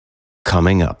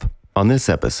Coming up on this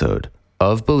episode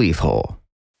of Belief Hole.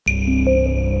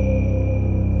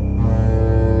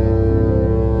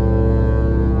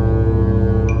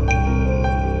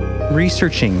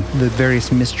 Researching the various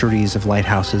mysteries of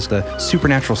lighthouses, the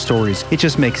supernatural stories, it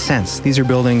just makes sense. These are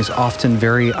buildings often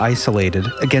very isolated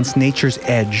against nature's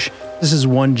edge. This is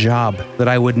one job that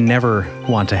I would never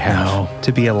want to have,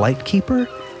 to be a light keeper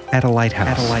at a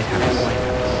lighthouse.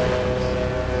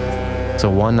 So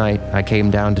one night, I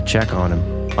came down to check on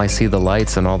him. I see the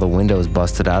lights and all the windows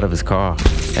busted out of his car.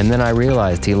 And then I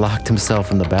realized he locked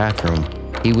himself in the bathroom.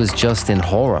 He was just in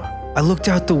horror. I looked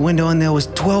out the window and there was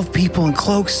 12 people in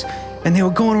cloaks, and they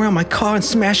were going around my car and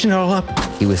smashing it all up.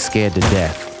 He was scared to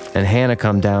death. And Hannah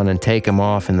come down and take him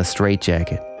off in the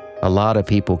straitjacket. A lot of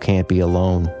people can't be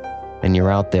alone. And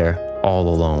you're out there all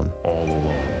alone.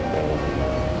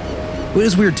 What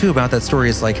is weird too about that story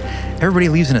is like everybody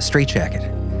leaves in a straitjacket.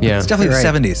 Yeah. It's definitely the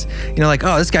 70s. You know, like,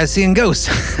 oh, this guy's seeing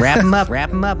ghosts. Wrap him up.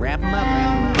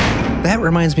 That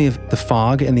reminds me of the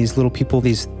fog and these little people,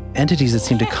 these entities that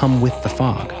seem to come with the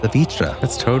fog. The Vitra.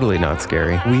 That's totally not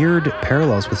scary. Weird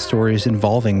parallels with stories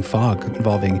involving fog,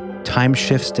 involving time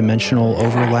shifts, dimensional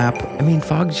overlap. I mean,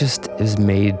 fog just is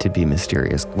made to be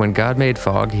mysterious. When God made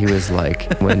fog, he was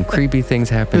like, when creepy things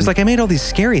happen. It was like, I made all these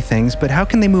scary things, but how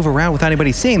can they move around without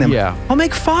anybody seeing them? Yeah. I'll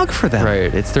make fog for them.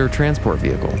 Right, it's their transport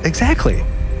vehicle. Exactly.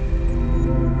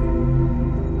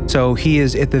 So he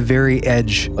is at the very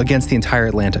edge against the entire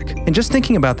Atlantic. And just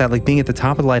thinking about that, like being at the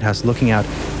top of the lighthouse, looking out,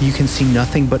 you can see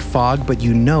nothing but fog, but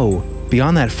you know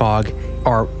beyond that fog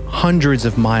are hundreds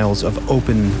of miles of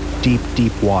open, deep,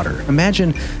 deep water.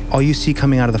 Imagine all you see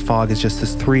coming out of the fog is just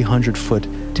this 300-foot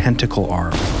tentacle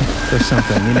arm or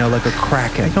something, you know, like a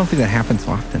kraken. I don't think that happens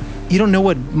often. You don't know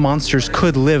what monsters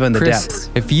could live in the Chris, depths.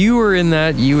 if you were in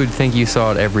that, you would think you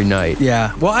saw it every night.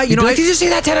 Yeah. Well, You'd be like, did you see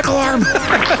that tentacle arm?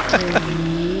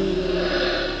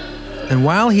 And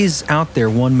while he's out there,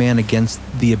 one man against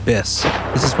the abyss,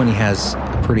 this is when he has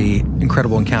a pretty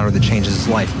incredible encounter that changes his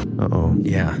life. Uh-oh.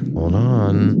 Yeah. Hold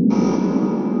on.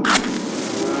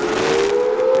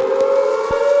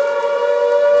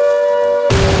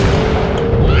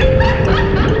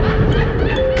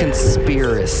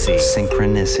 Conspiracy.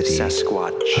 Synchronicity,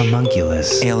 Sasquatch,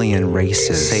 homunculus, alien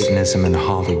races, Satanism in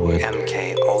Hollywood,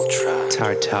 MK Ultra,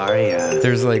 Tartaria.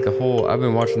 There's like a whole, I've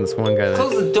been watching this one guy that,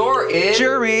 Close the door, Ed.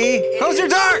 Jeremy, close your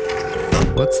door!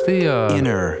 what's the,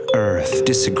 Inner Earth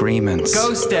Disagreements,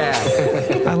 Ghost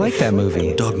Dad. I like that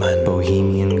movie. Dogman,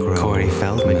 Bohemian Grove, Corey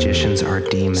Feldman, Magicians Are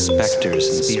Demons, Specters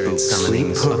and Spirits, Sleep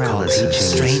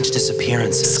Paralysis, Strange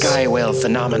Disappearances, Skywhale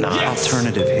Phenomenon.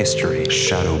 Alternative History,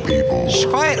 Shadow People.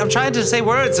 Quiet, I'm trying to say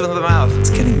words with the mouth. It's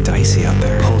getting dicey out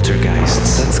there.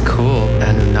 Poltergeists. That's cool.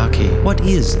 Anunnaki. What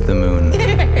is the moon?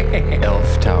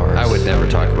 Elf Towers. I would never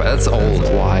talk about it. That's old.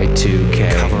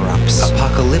 Y2K. Cover-ups.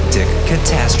 Apocalyptic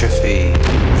catastrophe.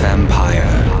 Vampire.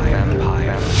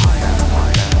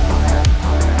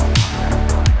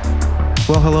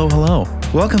 Well, hello.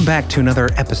 Welcome back to another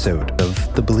episode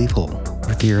of The Belief Hole.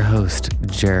 With your host,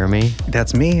 Jeremy.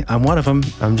 That's me. I'm one of them.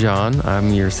 I'm John.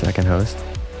 I'm your second host.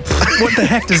 What the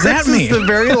heck does that mean? This is the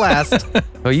very last.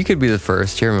 Oh, you could be the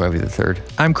first. Jeremy might be the third.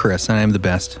 I'm Chris, and I'm the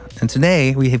best. And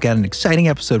today we have got an exciting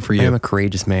episode for you. I am a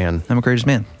courageous man. I'm a courageous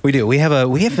man. We do. We have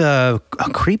a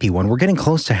creepy one. We're getting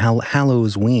close to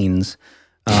Halloween's.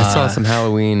 I saw some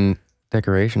Halloween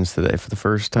decorations today for the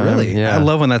first time. Really? Yeah. I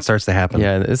love when that starts to happen.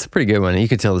 Yeah, it's a pretty good one. You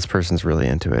could tell this person's really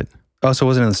into it. Oh, so it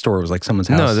wasn't in the store. It was like someone's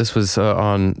house. No, this was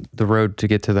on the road to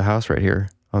get to the house right here.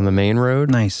 On the main road.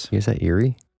 Nice. Is that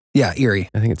Erie? Yeah, Erie.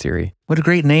 I think it's Erie. What a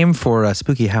great name for a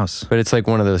spooky house. But it's like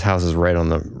one of those houses right on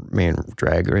the main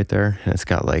drag right there. And it's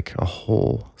got like a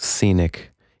whole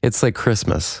scenic, it's like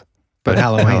Christmas. But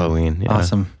Halloween. Halloween, yeah.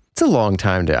 Awesome. It's a long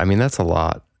time to, I mean, that's a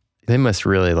lot. They must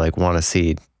really like want to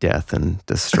see death and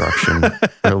destruction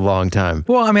for a long time.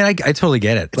 Well, I mean, I totally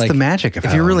get it. It's the magic of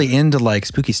if you're Halloween. really into like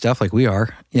spooky stuff like we are,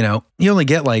 you know, you only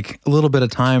get like a little bit of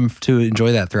time to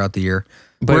enjoy that throughout the year.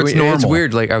 But where it's normal. it's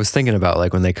weird. Like I was thinking about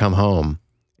like when they come home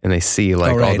and they see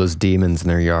like all right. those demons in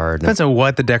their yard. Depends on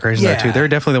what the decorations are too. Yeah. They're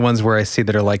definitely the ones where I see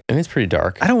that are like, I mean, it's pretty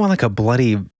dark. I don't want like a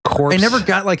bloody corpse. I never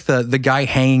got like the guy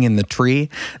hanging in the tree.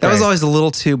 That was Right. always a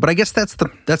little too. But I guess that's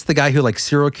the guy who likes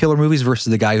serial killer movies versus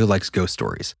the guy who likes ghost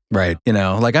stories. Right. You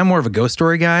know, like I'm more of a ghost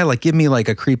story guy. Like give me like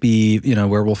a creepy, you know,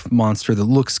 werewolf monster that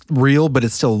looks real, but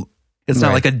it's not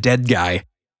Right. like a dead guy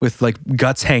with like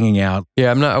guts hanging out.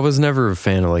 Yeah, I was never a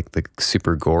fan of like the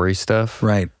super gory stuff.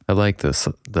 Right. I like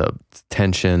the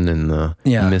tension and the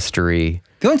Yeah. mystery.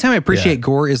 The only time I appreciate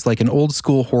gore is like an old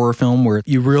school horror film where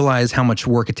you realize how much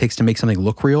work it takes to make something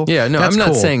look real. Yeah, no, That's I'm not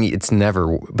cool. saying it's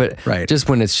never, but Right. just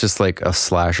when it's just like a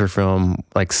slasher film,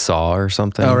 like Saw or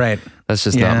something. Oh, right. That's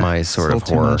just Yeah, not my it's a sort of little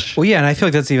too horror. much. Well, yeah, and I feel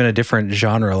like that's even a different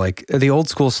genre. Like the old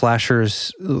school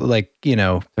slashers, like,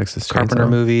 Texas Carpenter Chainsaw.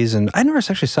 movies. And I never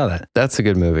actually saw that. That's a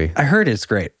good movie. I heard it's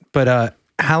great. But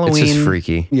Halloween. It's just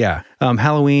freaky. Yeah.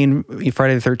 Halloween,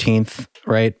 Friday the 13th,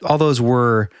 right? All those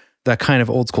were that kind of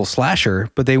old school slasher,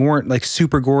 but they weren't like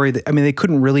super gory. I mean, they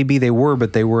couldn't really be,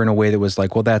 but they were in a way that was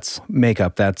like, well, that's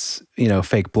makeup. That's,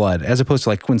 fake blood. As opposed to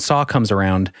like when Saw comes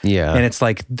around. Yeah. And it's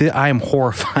like, I am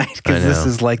horrified because I this know.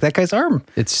 is like that guy's arm.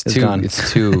 It's is too,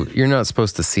 gone. you're not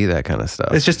supposed to see that kind of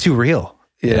stuff. It's just too real,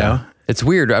 you know? It's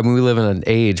weird. I mean, we live in an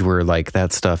age where like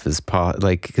that stuff is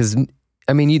because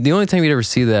I mean, the only time you'd ever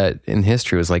see that in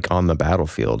history was like on the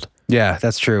battlefield. Yeah,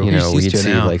 that's true. You know, used you'd to it see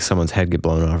now. like someone's head get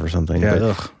blown off or something. Yeah, but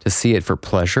ugh. to see it for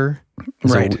pleasure,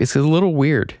 is Right. it's a little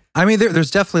weird. I mean,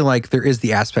 there's definitely like, there is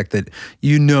the aspect that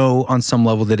on some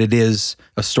level that it is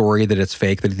a story, that it's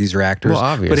fake, that these are actors. Well,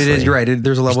 But it is, obviously. you're right.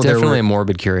 There's a level There's there definitely a where,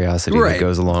 morbid curiosity Right. that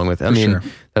goes along with. I For mean, sure.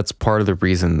 that's part of the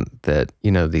reason that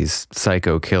these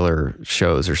psycho killer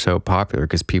shows are so popular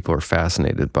because people are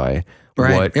fascinated by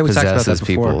Right. what Yeah, we talked about that possesses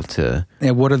before. people to.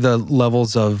 and what are the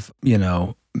levels of,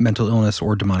 mental illness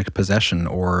or demonic possession,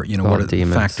 or, what are the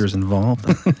demons. factors involved?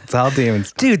 It's all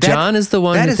demons. Dude, John is the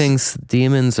one that who is- thinks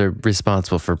demons are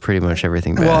responsible for pretty much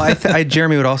everything bad. Well,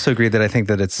 Jeremy would also agree that I think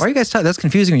that it's. why are you guys talking? That's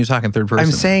confusing when you're talking third person.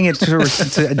 I'm saying it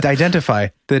to identify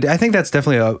that. I think that's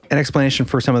definitely an explanation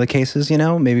for some of the cases,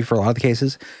 maybe for a lot of the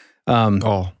cases.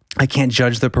 I can't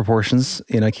judge the proportions.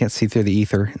 I can't see through the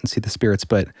ether and see the spirits,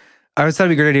 but I always thought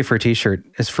it'd be a great idea for a t-shirt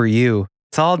is for you.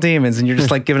 It's all demons. And you're just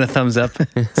like giving a thumbs up,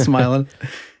 smiling.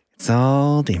 It's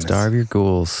all demons. Starve your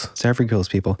ghouls. Starve your ghouls,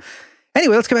 people.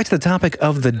 Anyway, let's get back to the topic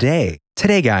of the day.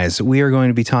 Today, guys, we are going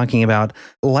to be talking about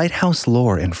lighthouse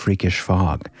lore and freakish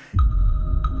fog.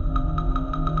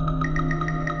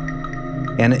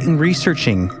 And in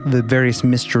researching the various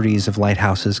mysteries of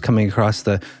lighthouses, coming across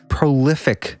the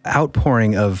prolific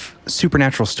outpouring of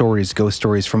supernatural stories, ghost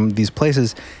stories from these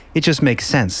places, it just makes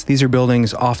sense. These are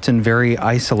buildings often very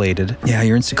isolated yeah,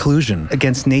 you're in seclusion.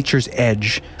 against nature's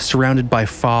edge, surrounded by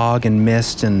fog and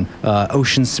mist and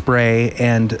ocean spray.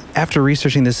 And after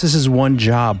researching this is one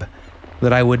job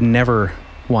that I would never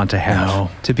want to have,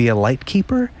 No. to be a light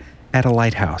keeper at a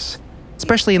lighthouse.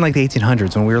 Especially in like the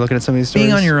 1800s when we were looking at some of these stories.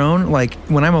 Being on your own, like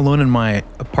when I'm alone in my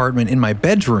apartment, in my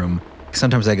bedroom,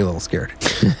 sometimes I get a little scared.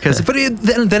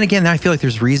 Then again, I feel like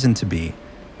there's reason to be.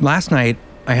 Last night,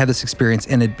 I had this experience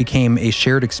and it became a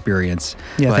shared experience.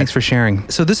 Yeah, But- thanks for sharing.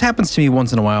 So this happens to me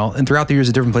once in a while, and throughout the years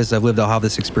of different places I've lived, I'll have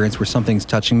this experience where something's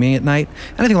touching me at night.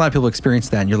 And I think a lot of people experience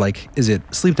that, and you're like, is it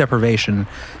sleep deprivation?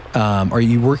 Are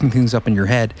you working things up in your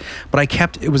head? But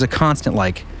it was a constant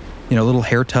little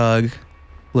hair tug,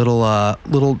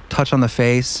 little touch on the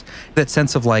face, that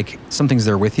sense of like something's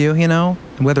there with you, and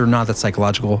whether or not that's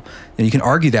psychological, and you can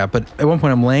argue that. But at one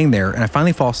point I'm laying there and I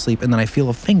finally fall asleep, and then I feel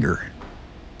a finger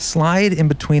slide in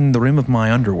between the rim of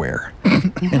my underwear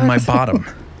and my bottom.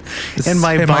 And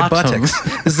my bottom. buttocks.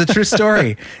 This is a true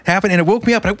story. Happened, and it woke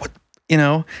me up. And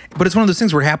but it's one of those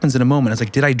things where it happens in a moment. I was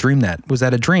like, did I dream that? Was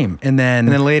that a dream? And then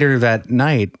Later that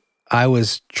night, I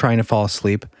was trying to fall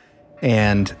asleep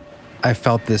and I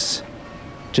felt this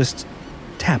just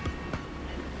tap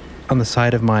on the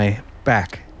side of my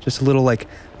back. Just a little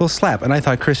slap. And I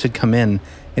thought Chris had come in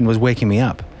and was waking me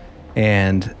up.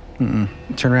 And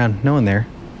turn around, no one there.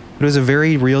 But it was a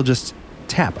very real just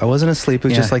tap. I wasn't asleep. It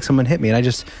was Yeah. just like someone hit me. And I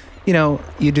just, you do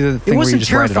the thing it where you wasn't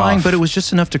just write terrifying, it off. but it was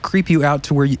just enough to creep you out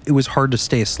to where it was hard to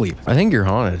stay asleep. I think you're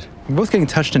haunted. We're both getting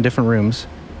touched in different rooms.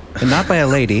 And not by a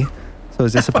lady. So it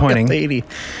was disappointing. Lady.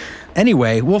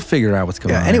 Anyway, we'll figure out what's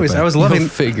going on. Anyways, but I was We'll loving...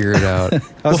 figure it out.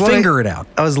 we'll figure it out.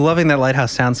 I was loving that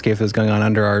lighthouse soundscape that was going on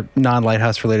under our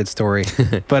non-lighthouse related story.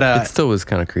 But It still was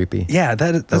kind of creepy. yeah,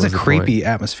 that's was a the creepy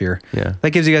atmosphere. Yeah. That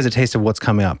gives you guys a taste of what's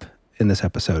coming up in this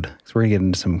episode. So we're going to get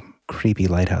into some creepy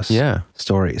lighthouse Yeah.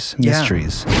 stories, Yeah.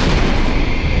 mysteries.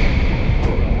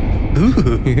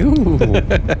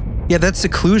 Yeah, that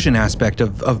seclusion aspect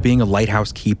of being a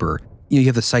lighthouse keeper. You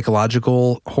have the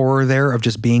psychological horror there of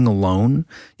just being alone.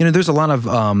 There's a lot of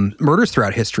murders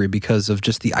throughout history because of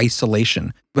just the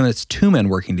isolation. When it's two men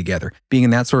working together, being in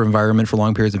that sort of environment for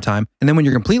long periods of time. And then when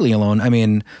you're completely alone, I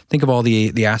mean, think of all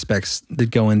the aspects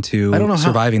that go into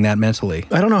surviving that mentally.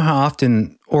 I don't know how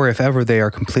often or if ever they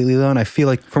are completely alone. I feel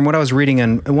like from what I was reading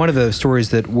in one of the stories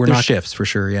that we're There's not... shifts for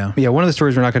sure, yeah. Yeah, one of the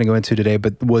stories we're not going to go into today,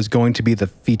 but was going to be the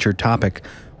featured topic,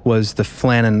 was the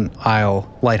Flannan Isle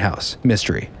Lighthouse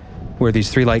mystery, where these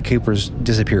three light keepers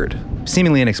disappeared,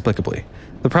 seemingly inexplicably.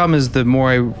 The problem is, the more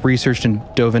I researched and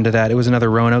dove into that, it was another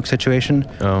Roanoke situation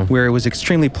where it was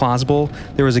extremely plausible.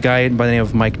 There was a guy by the name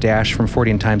of Mike Dash from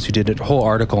 40 Times who did a whole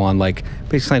article on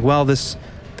basically well,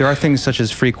 there are things such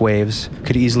as freak waves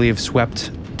could easily have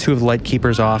swept two of the light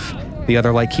keepers off. The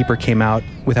other light keeper came out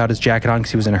without his jacket on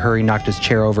because he was in a hurry, knocked his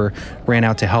chair over, ran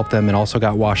out to help them, and also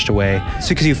got washed away. So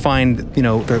because you find,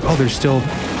 there's still,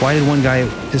 why did one guy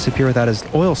disappear without his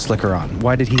oil slicker on?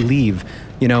 Why did he leave?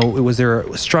 Was there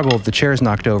a struggle if the chair's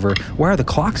knocked over? Why are the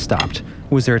clocks stopped?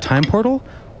 Was there a time portal?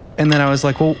 And then I was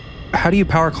like, well, how do you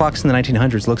power clocks in the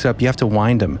 1900s? Looks up, you have to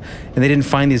wind them. And they didn't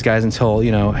find these guys until,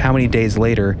 how many days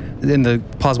later. And the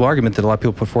plausible argument that a lot of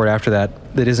people put forward after that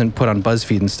isn't put on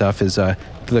BuzzFeed and stuff is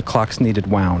the clocks needed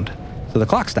wound. So the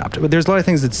clock stopped. But there's a lot of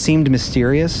things that seemed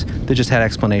mysterious that just had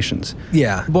explanations.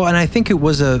 Yeah. Well, and I think it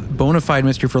was a bona fide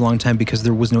mystery for a long time because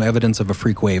there was no evidence of a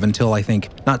freak wave until I think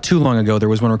not too long ago. There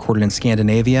was one recorded in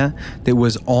Scandinavia that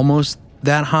was almost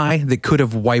that high that could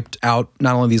have wiped out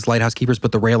not only these lighthouse keepers,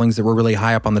 but the railings that were really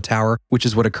high up on the tower, which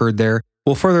is what occurred there.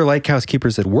 Well, further lighthouse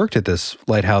keepers that worked at this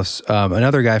lighthouse,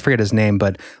 another guy, I forget his name,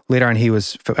 but later on he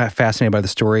was fascinated by the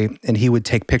story, and he would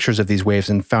take pictures of these waves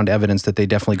and found evidence that they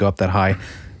definitely go up that high.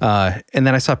 And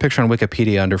then I saw a picture on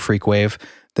Wikipedia under freak wave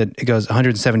that it goes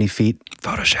 170 feet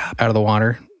Photoshop out of the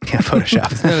water. Yeah,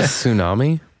 Photoshop. Isn't that a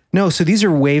tsunami? No, so these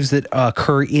are waves that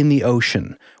occur in the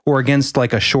ocean or against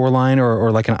like a shoreline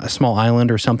or like a small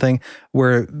island or something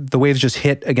where the waves just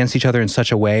hit against each other in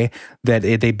such a way that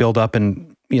they build up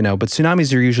and, but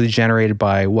tsunamis are usually generated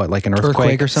by what, like an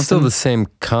earthquake or something? Still the same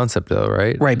concept though,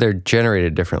 right? Right. They're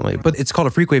generated differently. But it's called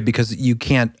a freak wave because you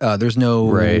can't, there's no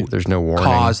warning.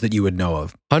 Cause that you would know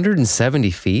of. 170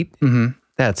 feet? Mm-hmm.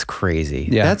 That's crazy.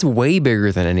 Yeah. That's way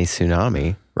bigger than any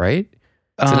tsunami, right?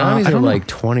 Tsunamis are like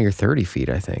 20 or 30 feet,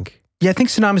 I think. Yeah, I think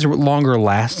tsunamis are longer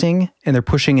lasting and they're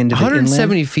pushing into the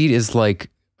 170 inland. feet is like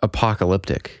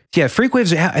apocalyptic. Yeah, freak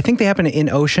waves, I think they happen in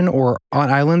ocean or on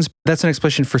islands. That's an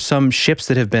explanation for some ships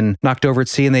that have been knocked over at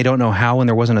sea and they don't know how when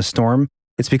there wasn't a storm.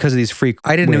 It's because of these freak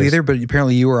I didn't know waves. either, but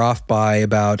apparently you were off by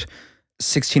about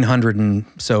 1,600 and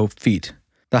so feet.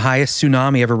 The highest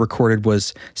tsunami ever recorded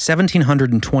was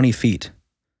 1,720 feet.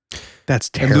 That's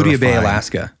In terrifying. Ludia Bay,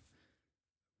 Alaska.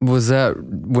 Was that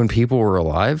when people were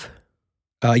alive?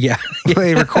 Yeah.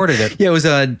 They recorded it. Yeah, it was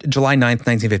July 9th,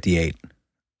 1958.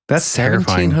 That's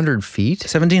terrifying. 1,700 feet?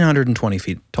 1,720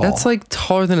 feet tall. That's like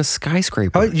taller than a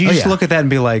skyscraper. How, you just look at that and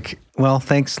be like, well,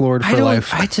 thanks, Lord, for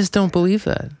life. I just don't believe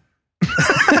that.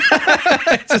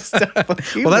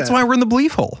 Well, that's why we're in the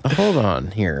belief hole. Hold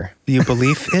on here. Do you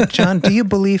believe it, John? Do you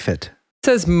believe it? It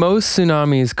says most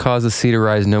tsunamis cause the sea to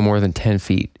rise no more than 10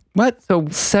 feet. What? So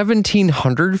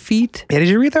 1,700 feet? Yeah, did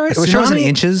you read that right? It shows in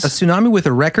inches. A tsunami with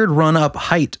a record run-up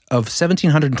height of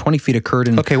 1,720 feet occurred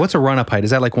in... Okay, what's a run-up height?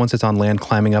 Is that like once it's on land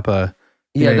climbing up a...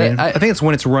 You know what I mean? I think it's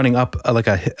when it's running up like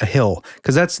a hill,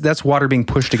 because that's water being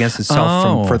pushed against itself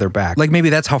from further back. Like maybe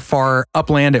that's how far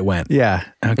upland it went. Yeah.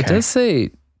 Okay. It does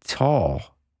say tall.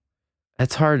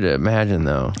 That's hard to imagine,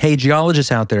 though. Hey,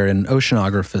 geologists out there and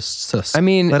oceanographers, I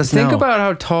mean, let us think know. about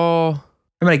how tall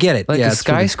I mean, I get it. like yeah, a it's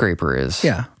really- skyscraper is.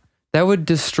 yeah. That would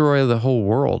destroy the whole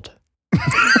world.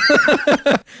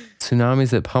 Tsunamis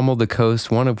that pummeled the coast,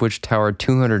 one of which towered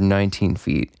 219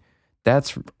 feet.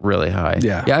 That's really high.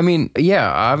 Yeah. Yeah, I mean,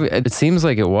 it seems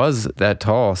like it was that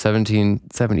tall,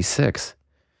 1776.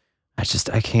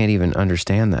 I can't even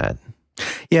understand that.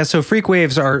 Yeah, so freak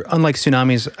waves are, unlike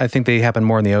tsunamis, I think they happen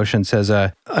more in the ocean. It says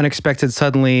unexpected,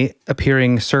 suddenly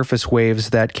appearing surface waves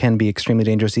that can be extremely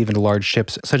dangerous even to large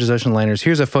ships, such as ocean liners.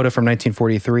 Here's a photo from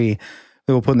 1943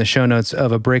 that we'll put in the show notes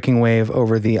of a breaking wave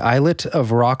over the islet of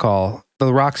Rockall.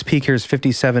 The rock's peak here is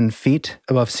 57 feet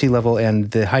above sea level,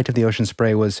 and the height of the ocean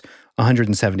spray was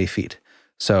 170 feet.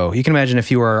 So you can imagine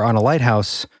if you were on a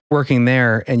lighthouse working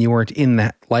there and you weren't in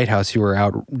that lighthouse, you were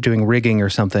out doing rigging or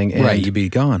something. And Right, you'd be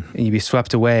gone. and you'd be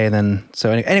swept away. And then,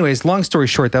 so anyways, long story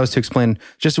short, that was to explain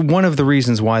just one of the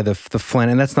reasons why the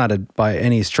Flint, and that's not by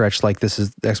any stretch like this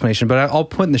is the explanation, but I'll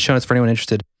put in the show notes for anyone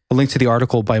interested, a link to the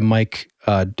article by Mike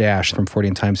Dash from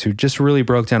 40 Times, who just really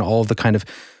broke down all of the kind of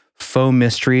faux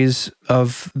mysteries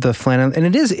of the Flint. And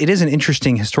it is an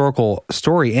interesting historical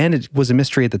story, and it was a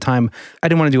mystery at the time. I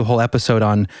didn't want to do a whole episode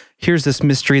on here's this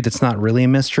mystery that's not really a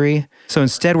mystery. So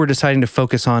instead, we're deciding to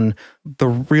focus on the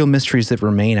real mysteries that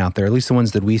remain out there, at least the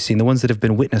ones that we've seen, the ones that have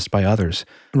been witnessed by others.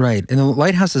 Right. And the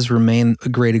lighthouses remain a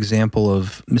great example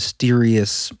of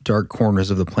mysterious dark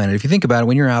corners of the planet. If you think about it,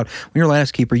 when you're a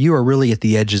lighthouse keeper, you are really at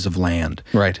the edges of land.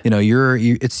 Right. You know,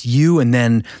 it's you and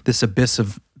then this abyss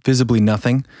of visibly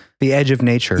nothing. The edge of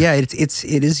nature. Yeah, it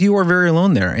is. You are very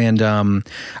alone there, and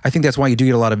I think that's why you do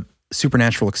get a lot of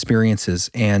supernatural experiences,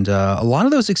 and a lot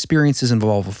of those experiences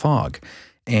involve a fog.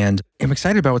 And I'm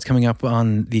excited about what's coming up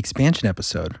on the expansion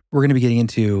episode. We're going to be getting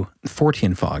into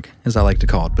Fortean fog, as I like to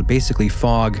call it, but basically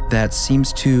fog that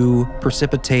seems to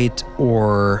precipitate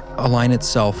or align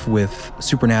itself with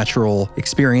supernatural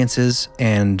experiences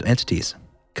and entities.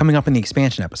 Coming up in the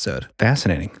expansion episode.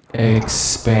 Fascinating.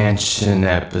 Expansion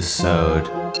episode.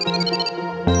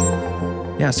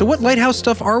 Yeah, so what lighthouse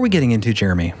stuff are we getting into,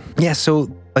 Jeremy? Yeah, so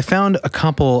I found a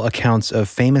couple accounts of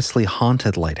famously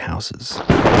haunted lighthouses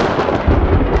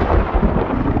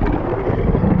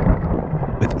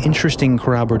with interesting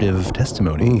corroborative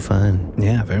testimony. Ooh, fun.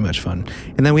 Yeah, very much fun.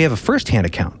 And then we have a first-hand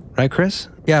account, right, Chris?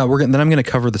 Yeah, then I'm going to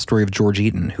cover the story of George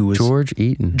Eaton, who was George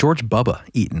Eaton. George Bubba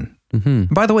Eaton.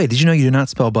 Mm-hmm. By the way, did you know you do not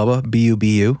spell Bubba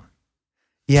B-U-B-U?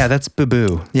 Yeah, that's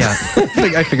boo-boo. Yeah,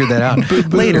 I figured that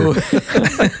out later.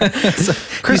 So,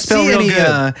 Chris spell real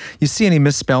good. You see any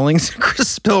misspellings? Chris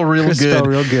spell real Chris good. spell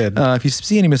real good. If you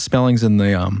see any misspellings in the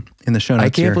show notes, I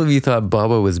can't believe you thought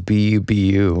Bubba was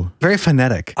B-U-B-U. Very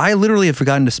phonetic. I literally have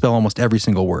forgotten to spell almost every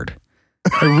single word.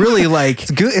 I really like.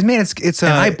 It's good, man. It's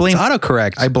I blame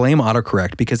autocorrect. I blame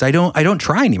autocorrect because I don't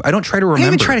try anymore. I don't try to remember. I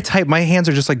don't even try to type. My hands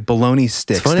are just like bologna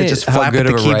sticks It's funny that just how flap good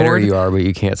at the of a writer keyboard. you are, but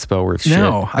you can't spell worth shit.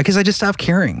 No, because I just stopped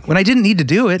caring when I didn't need to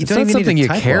do it. It's not something you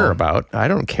care well. about. I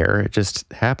don't care. It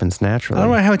just happens naturally. I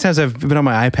don't know how many times I've been on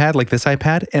my iPad, like this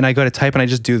iPad, and I go to type and I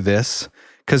just do this.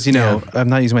 Because, I'm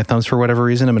not using my thumbs for whatever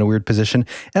reason. I'm in a weird position.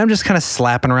 And I'm just kind of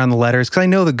slapping around the letters because I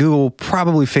know that Google will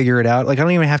probably figure it out. Like, I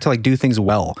don't even have to do things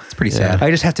well. It's pretty sad. I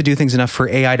just have to do things enough for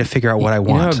AI to figure out what I want.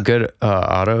 You know how good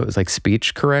auto is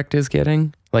speech correct is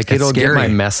getting? Like That's it'll scary. get my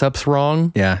mess ups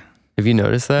wrong. Yeah. Have you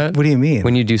noticed that? What do you mean?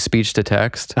 When you do speech to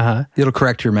text, It'll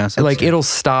correct your mess. it'll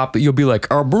stop. You'll be like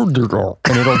a burger,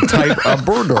 and it'll type a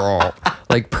burger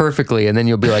perfectly, and then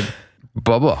you'll be like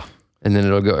Bubba. And then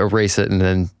it'll go erase it and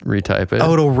then retype it.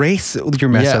 Oh, it'll erase your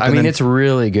mess up. Yeah, I mean, it's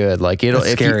really good. Like it'll,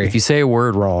 That's if scary. you say a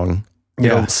word wrong,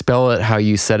 it'll spell it how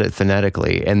you said it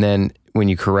phonetically. And then when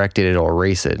you correct it, it'll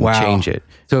erase it and Wow. change it.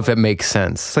 So if it makes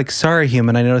sense. It's like, sorry,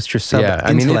 human, I noticed your sub Yeah, I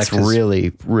mean, it's intellect is-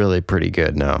 really, really pretty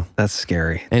good now. That's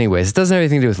scary. Anyways, it doesn't have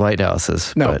anything to do with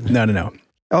lighthouses. No, but no.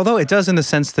 Although it does in the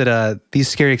sense that these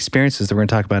scary experiences that we're going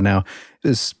to talk about now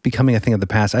is becoming a thing of the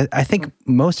past. I think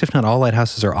most, if not all,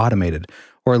 lighthouses are automated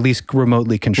or at least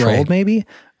remotely controlled, Right. maybe.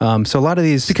 So a lot of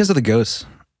these, because of the ghosts.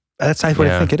 that's what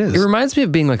I think it is. It reminds me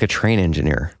of being like a train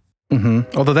engineer.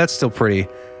 Although that's still pretty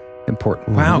important.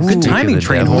 Wow, Ooh, good timing, look at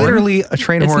train that. horn. Literally a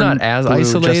train It's horn. not as blew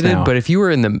just isolated, now. but if you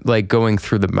were in the going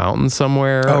through the mountains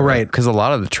somewhere, Oh, right. because a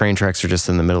lot of the train tracks are just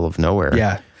in the middle of nowhere.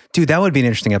 Yeah. Dude, that would be an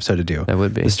interesting episode to do. That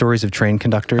would be. The stories of train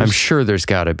conductors. I'm sure there's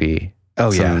got to be.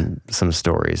 Oh, some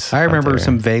stories. I out remember there.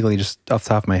 some vaguely just off the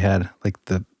top of my head, like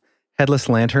the headless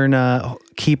lantern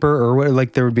keeper, or what,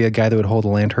 like there would be a guy that would hold a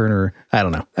lantern, or I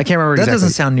don't know. I can't remember That exactly. doesn't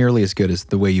sound nearly as good as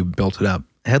the way you built it up.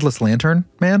 Headless lantern,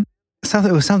 man.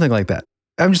 It was something like that.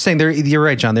 I'm just saying, you're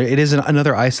right, John. It is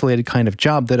another isolated kind of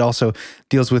job that also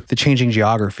deals with the changing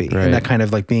geography Right. and that kind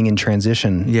of like being in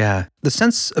transition. Yeah. The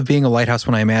sense of being a lighthouse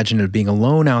when I imagine it being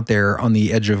alone out there on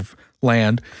the edge of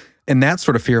land and that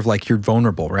sort of fear of like you're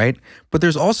vulnerable, right? But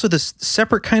there's also this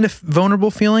separate kind of vulnerable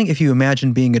feeling if you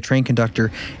imagine being a train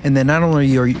conductor and then not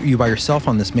only are you by yourself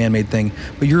on this man-made thing,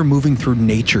 but you're moving through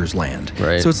nature's land.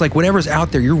 Right. So it's like whatever's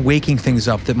out there, you're waking things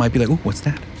up that might be like, oh, what's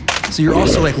that? So you're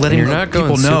also like letting You're not people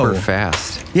going know. super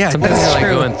fast. Yeah, sometimes that's you're like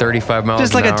true. going 35 miles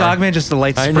Just like an a hour. dog man, just a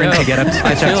light I sprint know. to get up. To I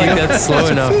catch feel up like to you. that's slow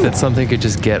enough that something could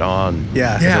just get on.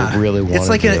 Yeah. If it really wanted It's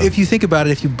like to. if you think about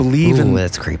it, if you believe Ooh, in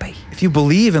that's creepy. if you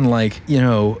believe in like,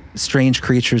 strange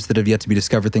creatures that have yet to be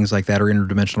discovered, things like that, or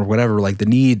interdimensional or whatever, like the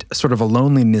need sort of a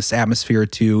loneliness atmosphere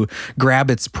to grab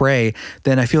its prey,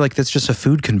 then I feel like that's just a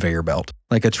food conveyor belt.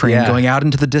 Like a train Yeah. going out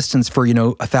into the distance for,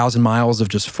 1,000 miles of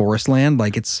just forest land.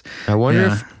 Like it's I wonder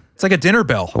if it's like a dinner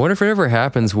bell. I wonder if it ever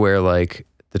happens where like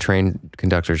the train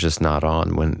conductor's just not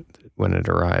on when it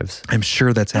arrives. I'm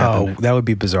sure that's happened. Oh, that would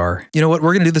be bizarre. You know what?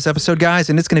 We're going to do this episode, guys,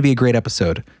 and it's going to be a great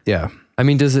episode. Yeah. I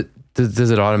mean, does it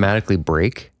automatically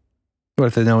break? What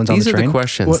if no one's on These the are train? the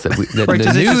questions What- that Right, the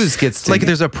does it news just- gets to. Like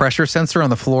there's a pressure sensor on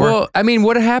the floor. well, I mean,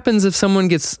 what happens if someone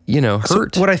gets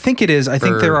hurt? What I think it is, I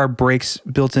think Or- there are brakes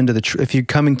built into the. If you're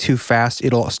coming too fast,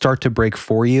 it'll start to brake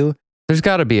for you. There's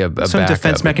got to be a Some backup.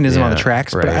 defense mechanism on the Yeah,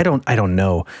 tracks, but right. I don't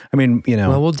know. I mean,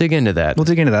 Well, we'll dig into that. we'll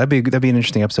dig into that. That'd be an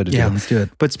interesting episode to Yeah, do. let's do it.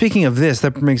 But speaking of this,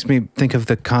 that makes me think of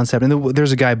the concept. And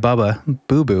there's a guy, Bubba,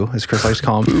 Boo Boo, as Chris likes to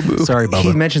call him. Sorry, Bubba.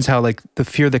 He mentions how like the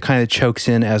fear that kind of chokes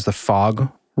in as the fog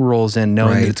rolls in,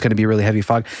 knowing Right. that it's going to be really heavy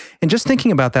fog. And just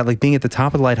thinking about that, like being at the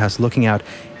top of the lighthouse, looking out,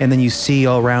 and then you see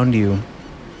all around you,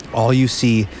 all you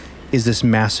see is this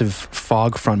massive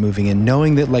fog front moving in,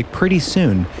 knowing that like pretty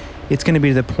soon it's going to be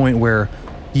to the point where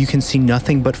you can see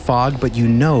nothing but fog, but you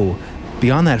know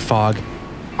beyond that fog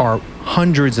are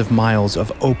hundreds of miles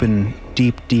of open,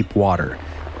 deep water.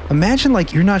 Imagine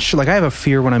like you're not sure, like I have a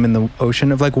fear when I'm in the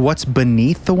ocean of like what's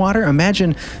beneath the water.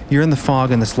 Imagine you're in the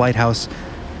fog in this lighthouse,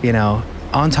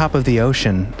 on top of the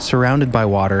ocean, surrounded by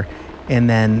water, and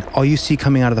then all you see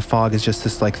coming out of the fog is just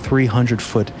this like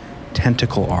 300-foot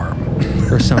tentacle arm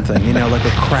or something, like a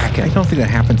kraken. I don't think that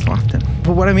happens often.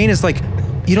 But what I mean is like,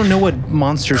 you don't know what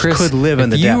monsters Chris, could live in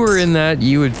the if depths. you were in that,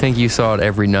 you would think you saw it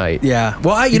every night. Yeah.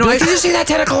 Well, Did you see that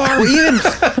tentacle arm? Well,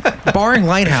 even barring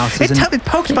lighthouses, It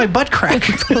poked my butt crack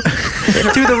through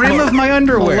the rim of my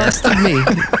underwear. Molested me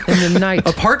in the night.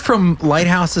 apart from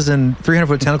lighthouses and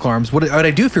 300-foot tentacle arms, what I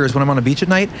do fear is when I'm on a beach at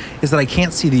night is that I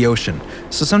can't see the ocean.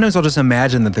 So sometimes I'll just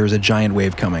imagine that there's a giant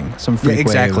wave coming, some freak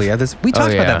Exactly. wave. Yeah, we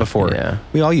talked about yeah, that before. yeah.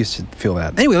 We all used to feel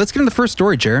that. Anyway, let's get into the first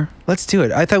story, Jer. Let's do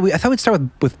it. I thought we'd start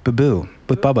with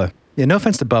Bubba. Yeah, no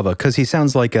offense to Bubba, because he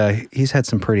sounds like he's had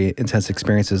some pretty intense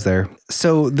experiences there.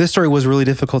 So this story was really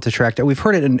difficult to track down. We've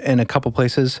heard it in a couple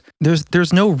places.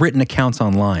 There's no written accounts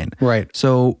online. Right.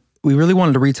 So we really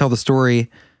wanted to retell the story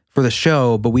for the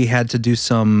show, but we had to do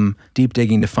some deep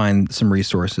digging to find some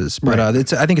resources. But I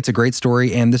think it's a great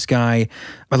story, and this guy,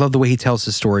 I love the way he tells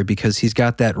his story because he's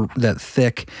got that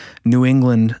thick New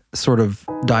England sort of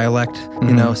dialect,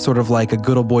 sort of like a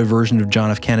good old boy version of John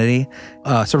F. Kennedy,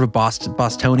 sort of a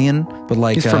Bostonian, but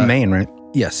like He's from Maine, right?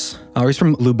 Yes, he's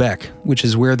from Lubec, which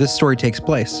is where this story takes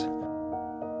place.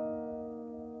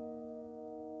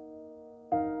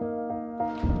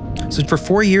 So for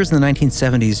 4 years in the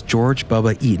 1970s, George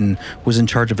Bubba Eaton was in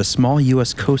charge of a small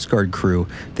U.S. Coast Guard crew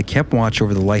that kept watch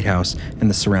over the lighthouse and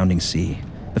the surrounding sea.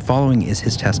 The following is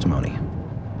his testimony.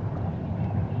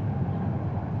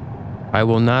 I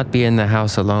will not be in the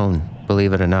house alone,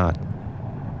 believe it or not.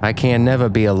 I can never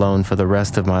be alone for the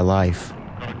rest of my life.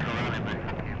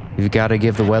 You've got to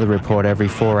give the weather report every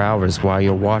 4 hours while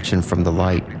you're watching from the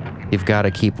light. You've got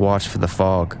to keep watch for the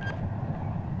fog.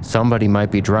 Somebody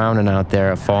might be drowning out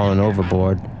there or falling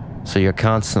overboard, so you're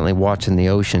constantly watching the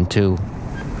ocean too.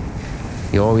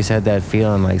 You always had that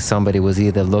feeling like somebody was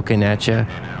either looking at you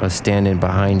or standing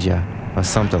behind you or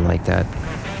something like that.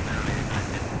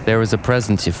 There was a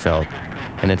presence you felt,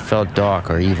 and it felt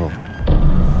dark or evil.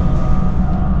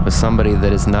 For somebody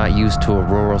that is not used to a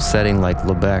rural setting like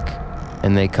Lubec,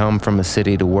 and they come from a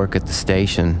city to work at the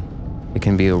station, it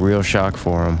can be a real shock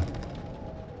for them.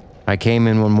 I came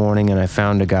in one morning and I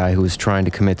found a guy who was trying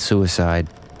to commit suicide.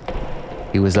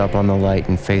 He was up on the light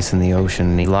and facing the ocean,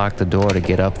 and he locked the door to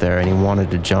get up there, and he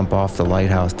wanted to jump off the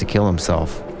lighthouse to kill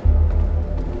himself.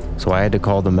 So I had to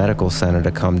call the medical center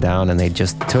to come down, and they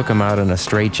just took him out in a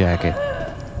straitjacket.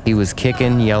 He was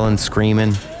kicking, yelling,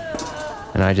 screaming,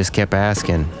 and I just kept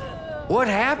asking, What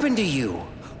happened to you?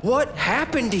 What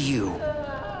happened to you?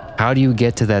 how do you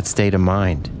get to that state of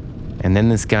mind? And then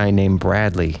this guy named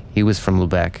Bradley, he was from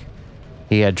Lubec.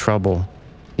 He had trouble.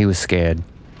 He was scared.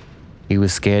 He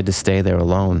was scared to stay there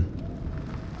alone.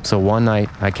 So one night,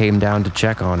 I came down to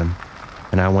check on him,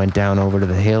 and I went down over to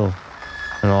the hill,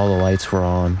 and all the lights were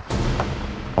on.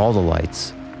 All the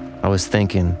lights. I was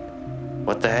thinking,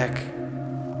 what the heck?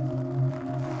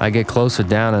 I get closer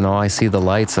down, and all I see the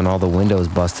lights and all the windows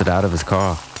busted out of his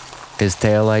car. His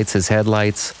taillights, his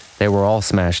headlights, they were all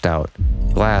smashed out.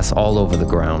 Glass all over the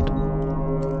ground.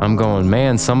 I'm going,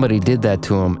 man, somebody did that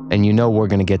to him, and we're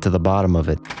gonna get to the bottom of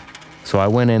it. So I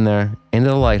went in there, into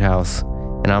the lighthouse,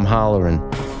 and I'm hollering,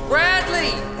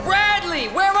 Bradley! Bradley!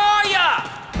 Where are ya?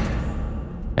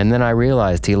 and then I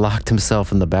realized he locked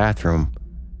himself in the bathroom.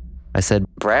 I said,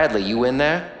 Bradley, you in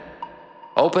there?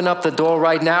 Open up the door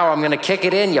right now, or I'm gonna kick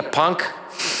it in, you punk.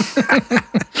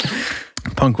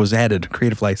 Punk was added,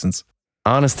 creative license.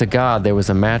 Honest to God, there was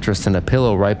a mattress and a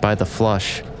pillow right by the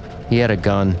flush. He had a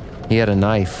gun. He had a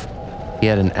knife. He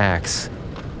had an axe.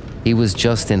 He was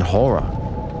just in horror.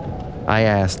 I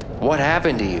asked, what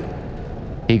happened to you?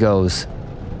 He goes,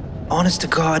 Honest to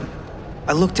God,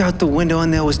 I looked out the window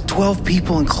and there was 12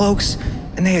 people in cloaks,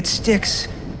 and they had sticks,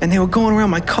 and they were going around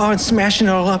my car and smashing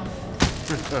it all up.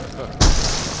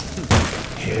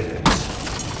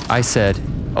 I said,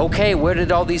 okay, where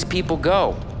did all these people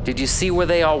go? Did you see where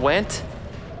they all went?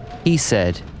 He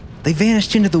said, They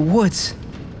vanished into the woods.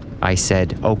 I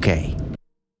said, okay.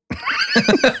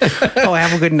 Oh,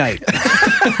 have a good night.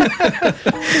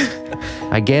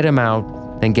 I get him out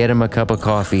and get him a cup of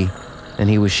coffee, and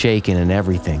he was shaking and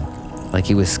everything, like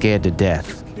he was scared to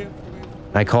death.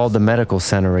 I called the medical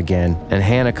center again, and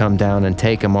Hannah come down and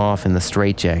take him off in the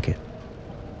straitjacket.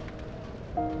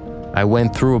 I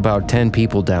went through about 10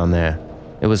 people down there.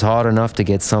 It was hard enough to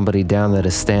get somebody down there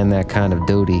to stand that kind of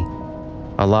duty.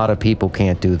 A lot of people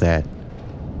can't do that.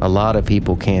 A lot of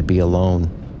people can't be alone.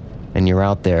 And you're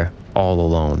out there all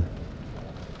alone.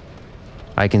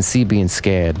 I can see being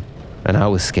scared, and I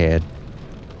was scared.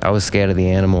 I was scared of the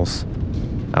animals.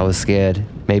 I was scared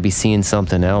maybe seeing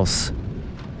something else.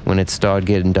 When it started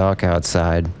getting dark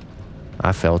outside,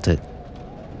 I felt it.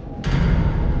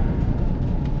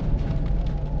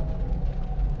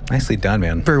 Nicely done,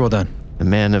 man. Very well done. The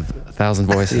man of 1,000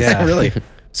 voices. Yeah. Really.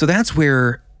 So that's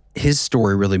where his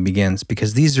story really begins,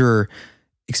 because these are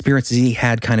experiences he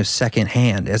had kind of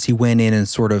secondhand as he went in and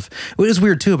sort of. What is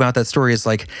weird too about that story is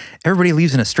like everybody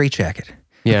leaves in a straitjacket.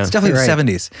 Yeah. It's definitely Right. the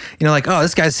 70s. You know, like, oh,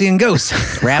 this guy's seeing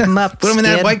ghosts. Wrap him up. Put him in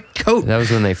that Skid. white coat. That was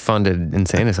when they funded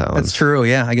insane asylums. That's true.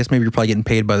 Yeah. I guess maybe you're probably getting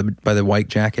paid by the white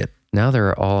jacket. Now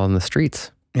they're all on the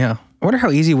streets. Yeah. I wonder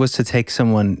how easy it was to take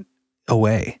someone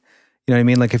away. You know what I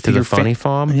mean? Like if To your the funny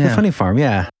farm? The Yeah. funny farm,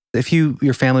 yeah. If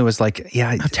your family was like,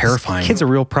 yeah, How terrifying. This kid's a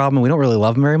real problem. We don't really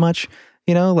love him very much.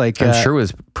 You know, like I'm sure it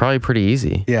was probably pretty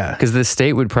easy. Yeah. Because the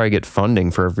state would probably get funding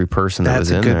for every person that that's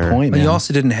was a in good there. point, But man. you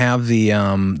also didn't have the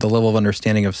level of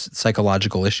understanding of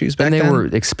psychological issues back And they then. were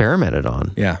experimented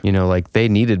on. Yeah. You know, like they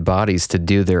needed bodies to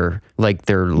do their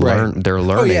learnings.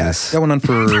 Oh yeah, that went on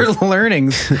for Their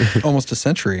learnings. almost a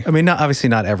century. I mean, obviously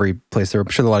not every place. I'm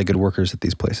sure there are a lot of good workers at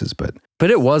these places, but But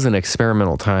it was an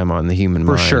experimental time on the human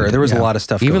for mind. sure there was Yeah. a lot of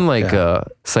stuff. Even going- like yeah.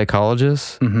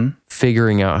 psychologists Mm-hmm.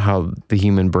 figuring out how the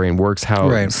human brain works, how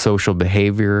Right. social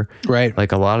behavior, right,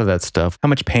 like a lot of that stuff. how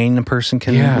much pain a person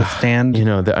can withstand. You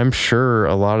know, I'm sure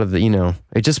a lot of the,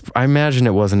 I imagine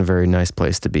it wasn't a very nice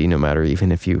place to be, no matter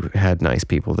even if you had nice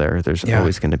people there. There's Yeah.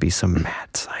 always going to be some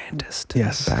mad scientist in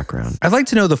Yes. the background. I'd like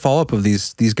to know the follow up of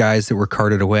these guys that were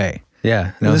carted away.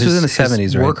 Yeah, You know, this was in the his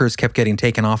 70s, right? Workers kept getting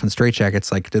taken off in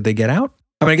straitjackets. Like, did they get out?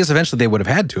 I mean, I guess eventually they would have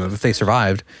had to have if they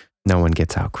survived. No one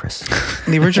gets out, Chris.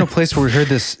 In the original place where we heard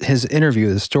his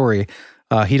interview, the story,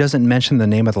 he doesn't mention the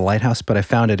name of the lighthouse, but I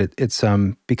found it. It's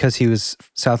because he was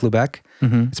South Lubeck.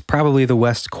 Mm-hmm. It's probably the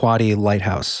West Quoddy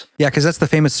Lighthouse. Yeah, because that's the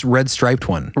famous red striped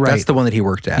one. Right. That's the one that he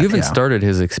worked at. You haven't yeah. started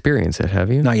his experience yet,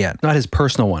 have you? Not yet. Not his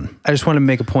personal one. I just want to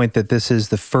make a point that this is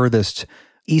the furthest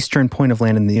eastern point of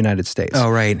land in the United States. Oh,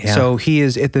 right. Yeah. So he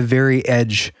is at the very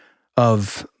edge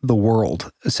of the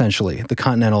world, essentially, the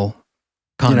continental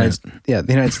Continent. the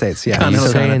United States. Yeah, You Continental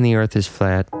So- saying the earth is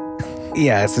flat?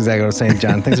 yeah, that's exactly what I was saying,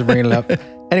 John. Thanks for bringing it up.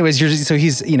 Anyways, so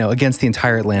he's against the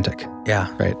entire Atlantic.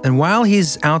 Yeah. Right. And while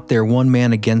he's out there, one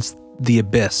man against the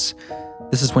abyss,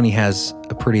 this is when he has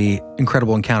a pretty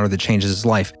incredible encounter that changes his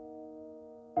life.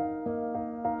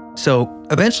 So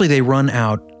eventually they run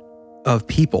out of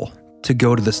people to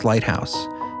go to this lighthouse.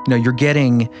 You're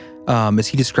getting, as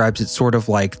he describes it, sort of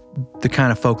like the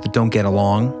kind of folk that don't get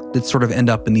along, that sort of end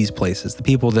up in these places. The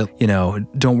people that,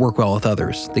 don't work well with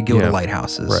others, they go Yeah. to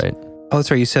lighthouses. Right. Oh, that's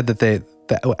right. You said that the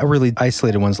really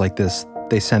isolated ones like this,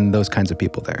 they send those kinds of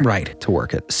people there, Right. to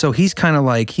work it. So he's kind of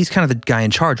the guy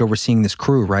in charge overseeing this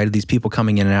crew, right? Of these people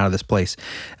coming in and out of this place.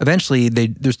 Eventually,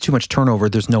 there's too much turnover.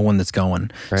 There's no one that's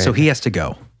going. Right. So he has to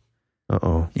go.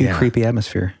 Uh-oh. You creepy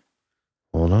atmosphere.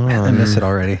 Hold on. I miss it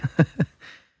already.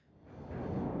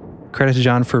 Credit to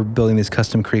John for building these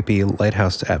custom creepy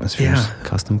lighthouse atmospheres. Yeah.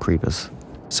 Custom creepers.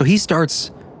 So he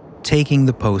starts taking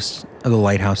the post of the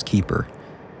lighthouse keeper.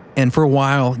 And for a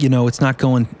while, it's not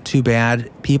going too bad.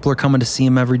 People are coming to see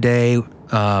him every day.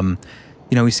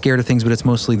 He's scared of things, but it's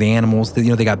mostly the animals.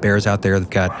 They got bears out there. They've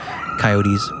got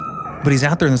coyotes. But he's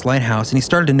out there in this lighthouse, and he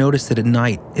started to notice that at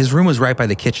night, his room was right by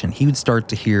the kitchen. He would start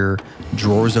to hear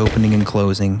drawers opening and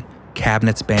closing,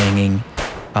 cabinets banging,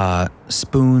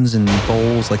 spoons and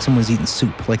bowls, like someone's eating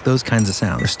soup, like those kinds of They're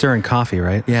sounds. stirring coffee,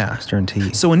 right? Yeah. Stirring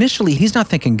tea. So initially, he's not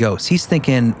thinking ghosts. He's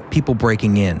thinking people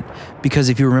breaking in. Because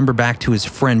if you remember back to his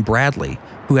friend Bradley,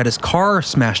 who had his car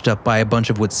smashed up by a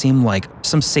bunch of what seemed like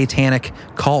some satanic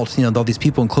cult, all these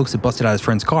people in cloaks that busted out his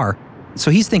friend's car. So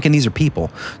he's thinking these are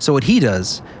people. So what he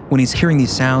does when he's hearing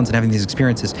these sounds and having these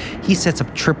experiences, he sets up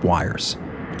tripwires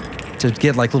to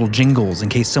get like little jingles in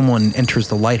case someone enters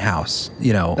the lighthouse,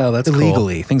 Oh, that's cool.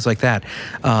 illegally, things like that.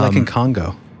 Like in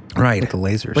Congo. Right. With the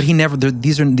lasers. But he never,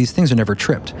 these things are never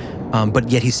tripped. But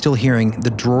yet he's still hearing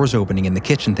the drawers opening in the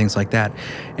kitchen, things like that.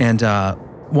 And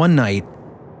one night,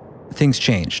 things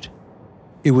changed.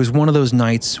 It was one of those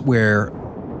nights where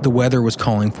the weather was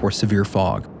calling for severe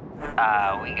fog.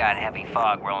 We got heavy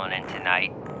fog rolling in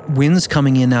tonight. Winds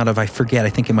coming in out of, I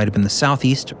think it might have been the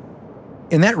southeast.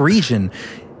 In that region,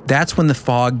 that's when the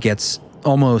fog gets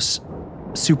almost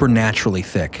supernaturally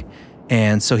thick.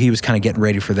 And so he was kind of getting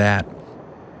ready for that.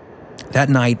 That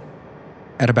night,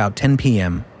 at about 10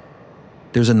 p.m.,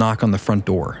 there's a knock on the front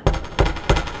door.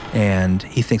 And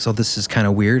he thinks, oh, this is kind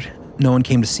of weird. No one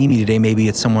came to see me today. Maybe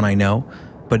it's someone I know.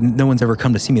 But no one's ever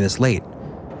come to see me this late.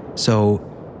 So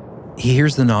he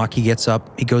hears the knock. He gets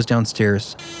up. He goes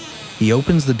downstairs. He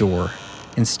opens the door,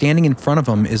 and standing in front of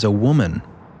him is a woman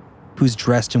who's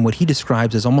dressed in what he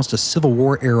describes as almost a Civil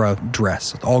War era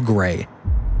dress, all gray.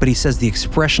 But he says the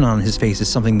expression on his face is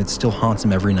something that still haunts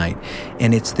him every night.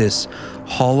 And it's this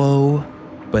hollow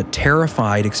but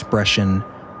terrified expression,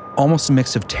 almost a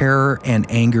mix of terror and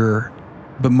anger,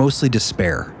 but mostly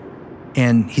despair.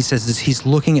 And he says as he's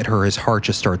looking at her, his heart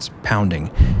just starts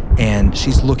pounding. And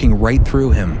she's looking right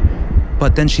through him.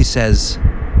 But then she says,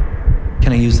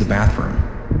 "Can I use the bathroom?"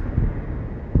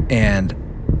 And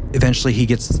eventually he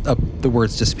gets up the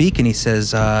words to speak, and he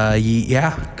says,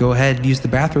 yeah, go ahead, use the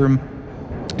bathroom.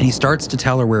 And he starts to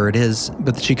tell her where it is,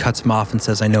 but she cuts him off and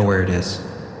says, "I know where it is."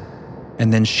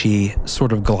 And then she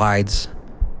sort of glides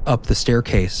up the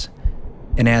staircase.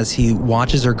 And as he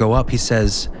watches her go up, he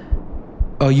says,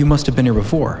 "Oh, you must have been here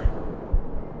before."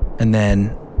 And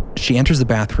then she enters the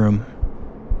bathroom,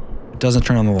 doesn't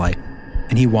turn on the light,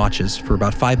 and he watches for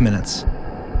about 5 minutes.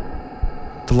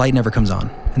 The light never comes on.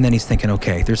 And then he's thinking,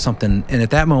 okay, there's something. And at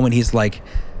that moment, he's like,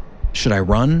 should I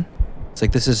run? It's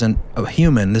like, this isn't a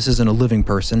human. This isn't a living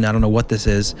person. I don't know what this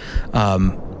is.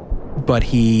 But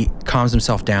he calms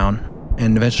himself down.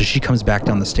 And eventually she comes back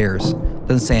down the stairs.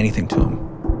 Doesn't say anything to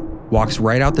him. Walks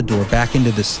right out the door, back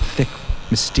into this thick,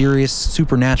 mysterious,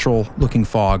 supernatural looking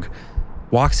fog.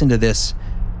 Walks into this.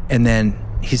 And then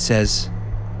he says,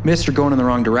 "Miss, you're going in the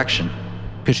wrong direction."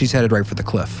 Because she's headed right for the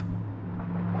cliff.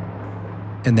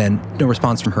 And then no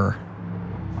response from her.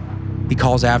 He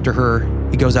calls after her.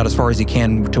 He goes out as far as he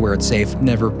can to where it's safe.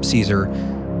 Never sees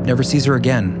her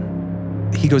again.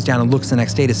 He goes down and looks the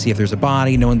next day to see if there's a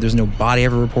body. There's no body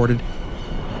ever reported.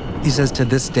 He says to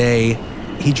this day,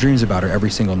 he dreams about her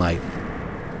every single night.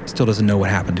 Still doesn't know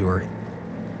what happened to her.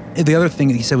 And the other thing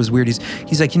that he said was weird.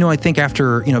 He's like, I think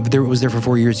after, was there for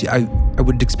 4 years, I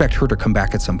would expect her to come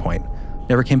back at some point.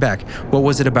 Never came back. What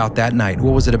was it about that night?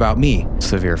 What was it about me?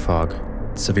 Severe fog.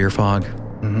 Severe fog.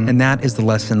 Mm-hmm. And that is the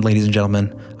lesson, ladies and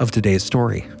gentlemen, of today's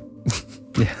story.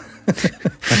 Yeah.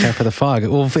 Watch out for the fog.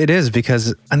 Well, it is,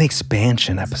 because on the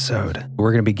expansion episode,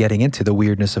 we're going to be getting into the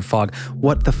weirdness of fog,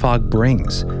 what the fog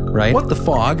brings, right? What the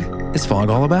fog is fog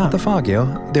all about? The fog,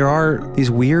 There are these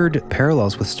weird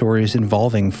parallels with stories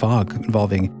involving fog,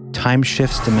 involving time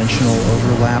shifts, dimensional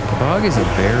overlap. Fog is a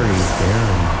very,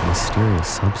 very mysterious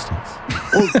substance.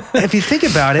 Well, if you think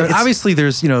about it, obviously there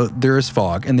is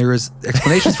fog and there is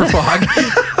explanations for fog,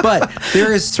 but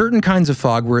there is certain kinds of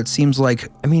fog where it seems like,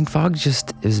 fog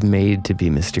just is made to be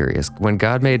mysterious. When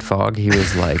God made fog, he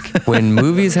was like, when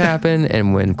movies happen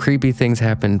and when creepy things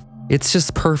happen, it's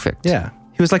just perfect. Yeah.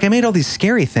 He was like, I made all these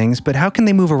scary things, but how can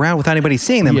they move around without anybody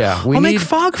seeing them? Yeah, I'll make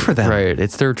fog for them. Right,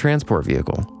 it's their transport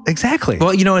vehicle. Exactly. Well,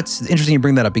 it's interesting you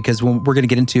bring that up, because what we're going to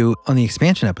get into on the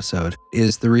expansion episode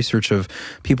is the research of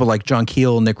people like John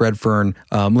Keel, Nick Redfern,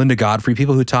 Linda Godfrey,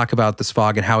 people who talk about this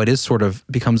fog and how it is sort of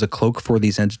becomes a cloak for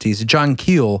these entities. John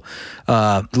Keel,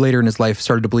 later in his life,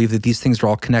 started to believe that these things are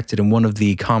all connected, and one of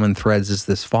the common threads is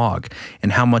this fog,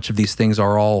 and how much of these things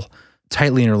are all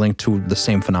tightly interlinked to the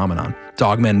same phenomenon.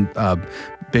 Dogmen,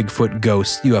 Bigfoot,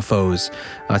 ghosts, UFOs.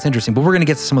 It's interesting, but we're going to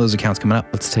get to some of those accounts coming up.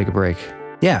 Let's take a break.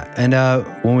 Yeah, and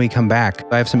when we come back,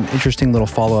 I have some interesting little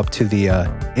follow-up to the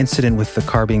incident with the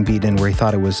car being beaten in, where he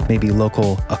thought it was maybe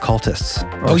local occultists.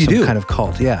 Or some kind of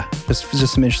cult, yeah. Just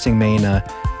some interesting main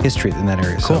history in that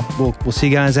area. Cool. So we'll see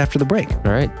you guys after the break.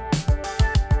 All right.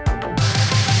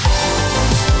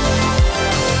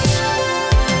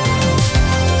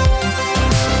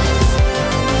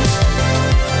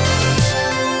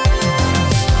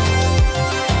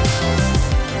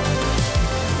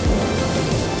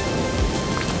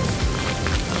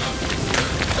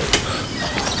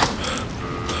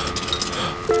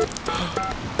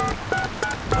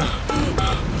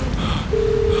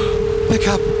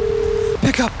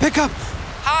 Pick up!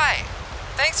 Hi.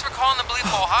 Thanks for calling the Bleep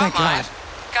Hole Thank Hotline.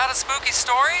 God. Got a spooky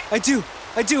story? I do.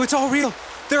 It's all real.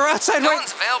 They're outside No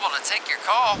one's available to take your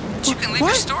call, but you can leave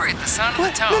your story at the sound of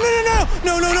the tone.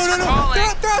 No. Thanks for calling.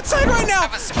 They're outside right now.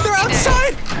 Have a spooky They're day.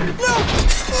 outside. No.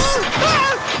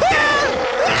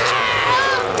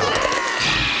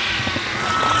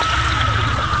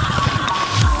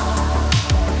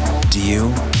 Do you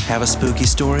have a spooky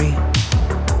story?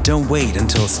 Don't wait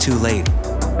until it's too late.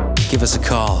 Give us a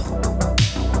call.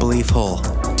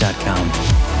 BeliefHole.com.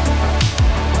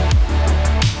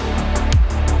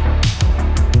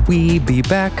 We be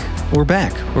back. We're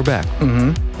back.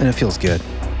 Mm-hmm. And it feels good.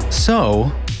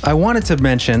 So I wanted to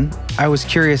mention, I was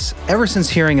curious ever since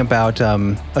hearing about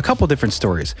a couple different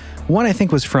stories. One I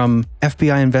think was from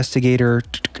FBI investigator,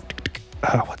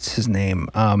 what's his name?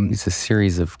 It's a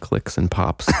series of clicks and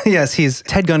pops. Yes, he's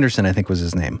Ted Gunderson, I think was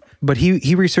his name. But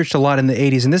he researched a lot in the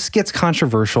 80s, and this gets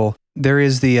controversial. There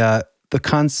is the the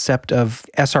concept of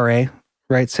SRA,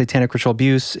 right? Satanic ritual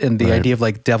abuse, and the idea of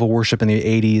like devil worship in the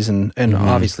 80s and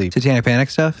obviously Satanic Panic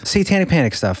stuff? Satanic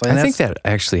Panic stuff. And I think that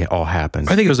actually all happened.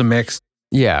 I think it was a mix.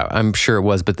 Yeah, I'm sure it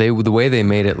was, but the way they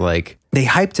made it like they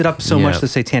hyped it up so Yeah. much, the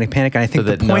Satanic Panic, and I think so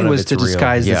the that none point of was it's to real.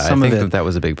 disguise yeah, that some I of think it. that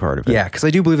was a big part of it. Yeah, because I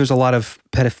do believe there's a lot of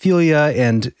pedophilia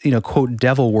and, quote,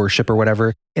 devil worship or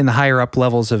whatever in the higher up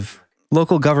levels of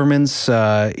local governments.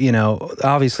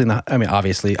 Obviously,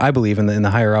 obviously, I believe in the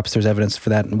higher ups, there's evidence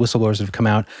for that, and whistleblowers have come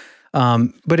out.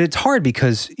 But it's hard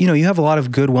because, you have a lot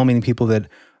of good, well-meaning people that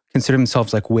consider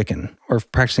themselves like Wiccan or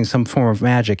practicing some form of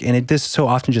magic. And this so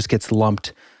often just gets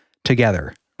lumped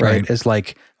together, right? As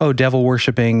like, devil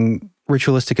worshiping,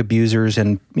 ritualistic abusers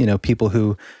and, people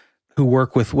who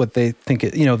work with what they think,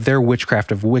 their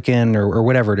witchcraft of Wiccan or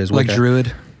whatever it is. Like Wicca.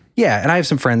 Druid, Yeah. And I have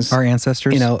some friends, our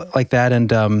ancestors. like that.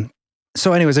 And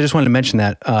so anyways, I just wanted to mention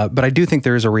that. But I do think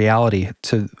there is a reality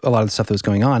to a lot of the stuff that was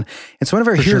going on. And so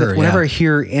whenever I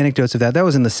hear anecdotes of that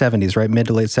was in the 70s, right? Mid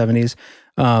to late 70s.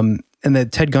 And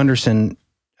that Ted Gunderson,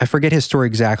 I forget his story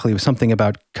exactly. It was something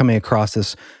about coming across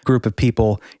this group of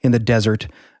people in the desert.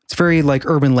 It's very like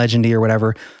urban legendy or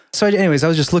whatever. So anyways, I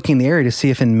was just looking in the area to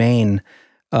see if in Maine,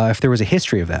 if there was a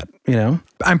history of that,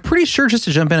 I'm pretty sure, just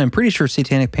to jump in, I'm pretty sure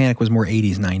Satanic Panic was more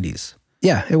 80s, 90s,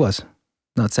 Yeah, it was.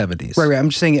 not 70s. Right. I'm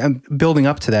just saying, I'm building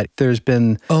up to that. There's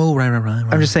been... Oh, right.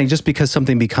 I'm just saying, just because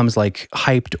something becomes like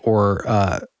hyped or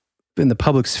in the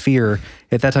public sphere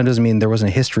at that time doesn't mean there wasn't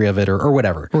a history of it or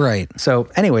whatever. Right. So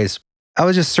anyways, I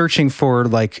was just searching for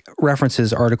like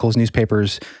references, articles,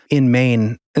 newspapers in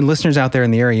Maine, and listeners out there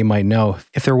in the area, you might know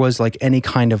if there was like any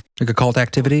kind of, Like occult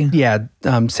activity?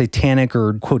 satanic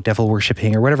or quote devil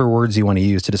worshiping or whatever words you want to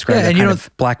use to describe Yeah, that and kind you know- of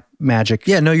black magic.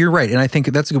 Yeah, no, you're right. And I think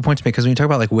that's a good point to make because when you talk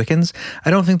about like Wiccans,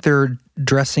 I don't think they're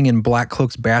dressing in black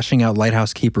cloaks, bashing out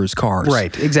lighthouse keepers' cars.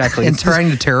 Right, exactly. And It's trying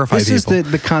to terrify this people.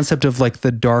 is the concept of like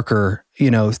the darker,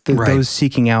 Right. those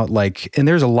seeking out like, and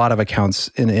there's a lot of accounts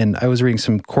in I was reading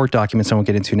some court documents I won't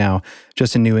get into now,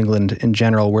 just in New England in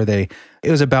general, where it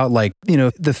was about like,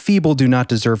 the feeble do not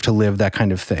deserve to live, that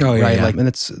kind of thing. Oh, yeah, right. yeah. Like, and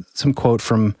it's some quote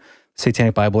from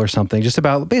Satanic Bible or something, just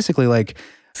about basically like,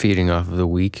 feeding off of the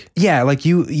weak. yeah, like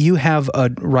you have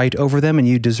a right over them and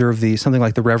you deserve something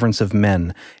like the reverence of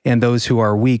men, and those who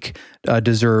are weak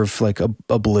deserve like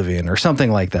oblivion or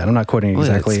something like that. I'm not quoting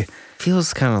exactly. It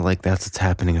feels kind of like that's what's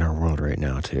happening in our world right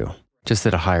now too. Just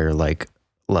at a higher like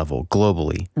level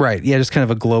globally. Right. Yeah, just kind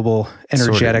of a global,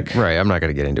 energetic. Sort of, right. I'm not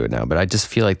going to get into it now, but I just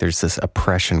feel like there's this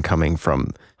oppression coming from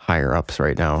higher ups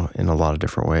right now in a lot of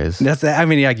different ways.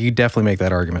 You definitely make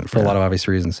that argument for a lot of obvious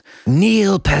reasons.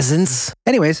 Kneel, peasants.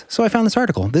 Anyways, so I found this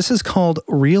article. This is called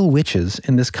Real Witches,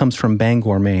 and this comes from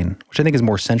Bangor, Maine, which I think is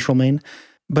more central Maine,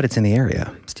 but it's in the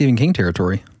area. Stephen King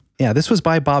territory. Yeah, this was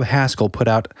by Bob Haskell, put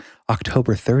out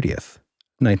October 30th,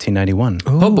 1991.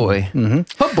 Oh boy. Mm-hmm.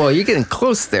 Oh boy, you're getting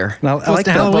close there. Now, I like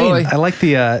to Halloween. I like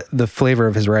the flavor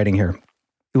of his writing here.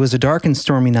 It was a dark and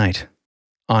stormy night.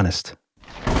 Honest.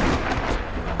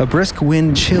 A brisk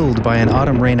wind chilled by an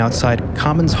autumn rain outside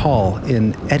Commons Hall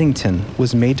in Eddington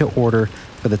was made to order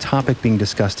for the topic being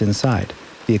discussed inside,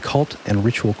 the occult and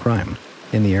ritual crime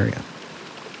in the area.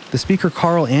 The speaker,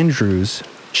 Carl Andrews,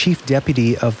 chief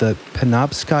deputy of the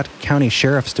Penobscot County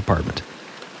Sheriff's Department.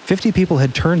 50 people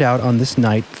had turned out on this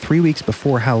night 3 weeks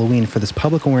before Halloween for this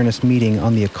public awareness meeting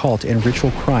on the occult and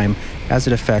ritual crime as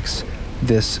it affects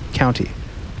this county.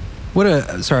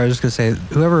 Sorry, I was just going to say,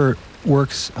 whoever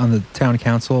works on the town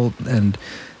council and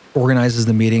organizes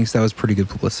the meetings, that was pretty good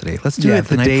publicity. Let's do it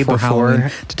the night day before before.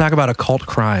 Halloween to talk about occult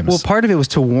crimes. Well, part of it was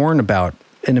to warn about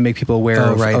and to make people aware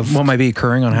of what might be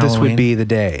occurring on Halloween. This would be the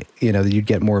day, that you'd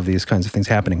get more of these kinds of things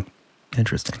happening.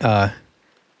 Interesting.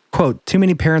 Quote, too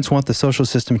many parents want the social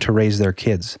system to raise their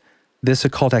kids. This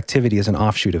occult activity is an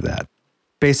offshoot of that.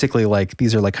 Basically, like,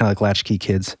 these are like kind of like latchkey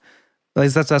kids. Like,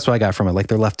 that's what I got from it. Like,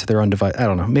 they're left to their own device. I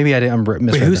don't know. Maybe I'm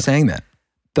misread. Wait, who's saying that?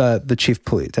 The chief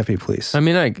police, deputy police. I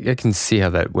mean, I can see how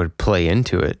that would play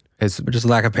into it. Just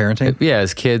lack of parenting?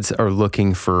 As kids are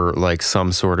looking for like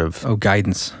some sort of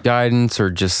guidance or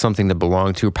just something to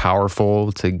belong to,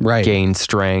 powerful, to gain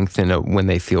strength when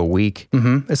they feel weak.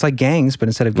 Mm-hmm. It's like gangs, but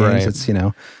instead of gangs, it's,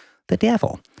 the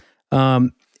devil.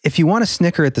 If you want to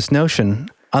snicker at this notion,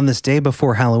 on this day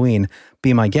before Halloween,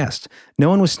 be my guest. No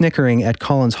one was snickering at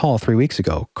Collins Hall 3 weeks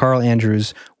ago. Carl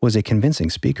Andrews was a convincing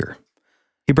speaker.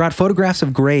 He brought photographs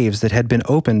of graves that had been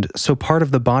opened so part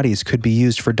of the bodies could be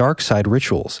used for dark side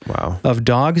rituals. Wow. Of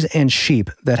dogs and sheep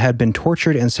that had been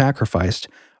tortured and sacrificed,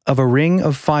 of a ring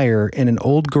of fire in an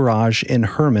old garage in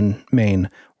Herman, Maine,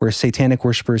 where satanic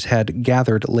worshippers had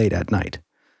gathered late at night.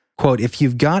 Quote, if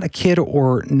you've got a kid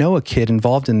or know a kid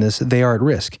involved in this, they are at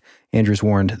risk, Andrews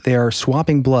warned. They are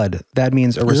swapping blood. That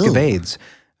means a risk of AIDS.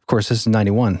 Of course, this is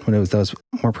 91 when that was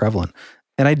more prevalent.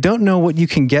 And I don't know what you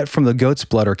can get from the goat's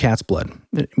blood or cat's blood,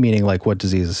 meaning like what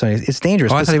diseases. So it's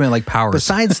dangerous. Oh, I thought he meant like powers.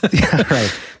 Besides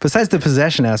the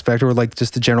possession aspect or like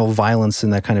just the general violence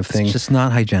and that kind of thing. It's just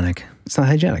not hygienic. It's not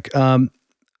hygienic.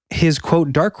 His,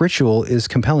 quote, dark ritual is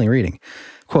compelling reading.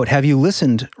 Quote, have you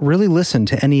really listened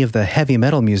to any of the heavy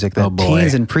metal music that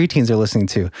teens and preteens are listening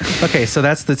to? Okay, so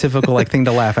that's the typical like thing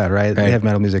to laugh at, right? The heavy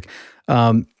metal music.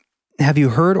 Have you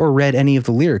heard or read any of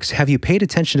the lyrics? Have you paid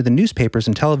attention to the newspapers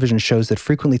and television shows that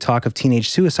frequently talk of teenage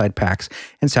suicide pacts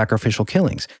and sacrificial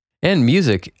killings? And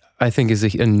music, I think, is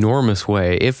an enormous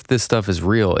way. If this stuff is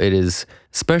real, it is,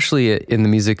 especially in the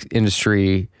music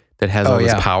industry that has all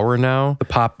this power now. The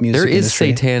pop music There is industry.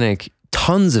 satanic,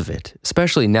 tons of it,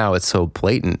 especially now it's so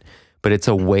blatant, but it's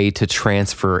a way to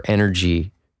transfer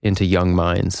energy into young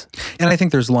minds. And I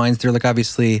think there's lines there, like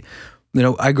obviously,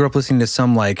 I grew up listening to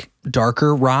some like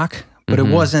darker rock, but it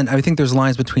wasn't, I think there's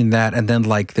lines between that and then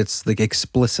like that's like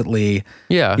explicitly,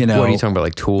 Yeah. What are you talking about?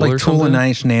 Like Tool or something? Tool and Nine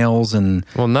Inch Nails and...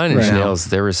 Well, Nine Inch Nails,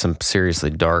 there was some seriously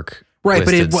dark. Right,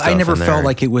 but twisted I never stuff in felt there.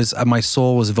 like it was, my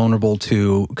soul was vulnerable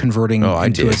to converting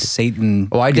into a Satan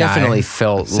I guy. definitely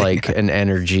felt like an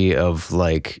energy of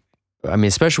like, I mean,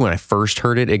 especially when I first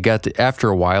heard it, after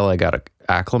a while I got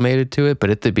acclimated to it, but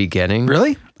at the beginning.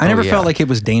 Really? I never felt like it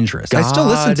was dangerous. I still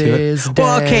listened to is it.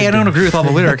 Well, okay, I don't agree with all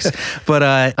the lyrics, but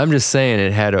I'm just saying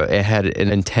it had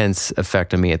an intense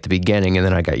effect on me at the beginning, and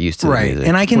then I got used to the music.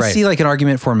 And I can see like an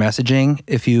argument for messaging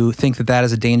if you think that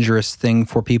is a dangerous thing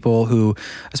for people who,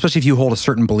 especially if you hold a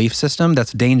certain belief system,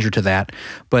 that's a danger to that.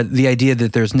 But the idea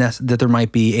that that there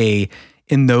might be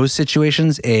in those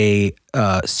situations a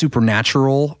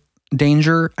supernatural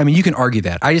danger. I mean, you can argue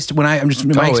that. My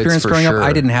experience growing up,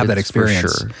 I didn't have that experience.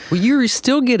 For sure. Well, you're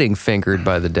still getting fingered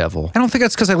by the devil. I don't think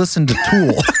that's because I listened to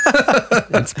Tool.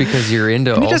 It's because you're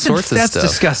into all sorts of that's stuff.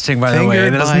 That's disgusting, by the way.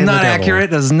 Fingered That by is the not devil.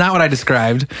 accurate. That is not what I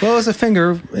described. Well, as a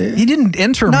finger, He didn't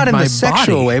enter not in my the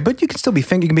sexual body. way, but you can still be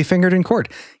fingered. You can be fingered in court.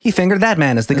 He fingered that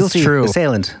man as the That's guilty true.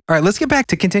 assailant. All right, let's get back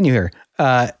to continue here.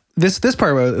 This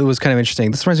part was kind of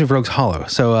interesting. This reminds me of Rogue's Hollow.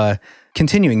 So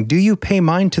continuing, do you pay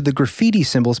mind to the graffiti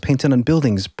symbols painted on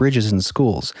buildings, bridges, and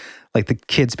schools? Like the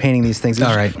kids painting these things.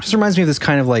 All right. Just reminds me of this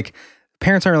kind of like,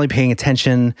 parents aren't really paying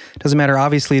attention. Doesn't matter.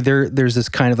 Obviously, there's this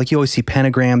kind of like, you always see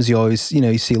pentagrams. You always,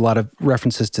 you see a lot of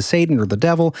references to Satan or the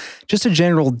devil. Just a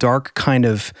general dark kind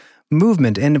of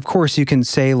movement. And of course, you can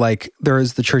say like, there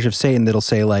is the Church of Satan that'll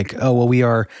say like, oh, well, we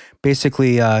are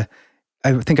basically, I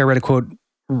think I read a quote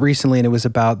recently and it was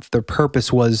about the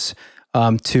purpose was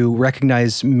to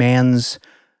recognize man's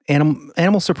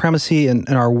animal supremacy in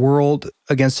our world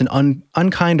against an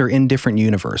unkind or indifferent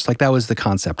universe. Like that was the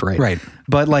concept, right? Right.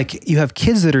 But like you have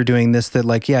kids that are doing this that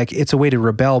like, yeah, it's a way to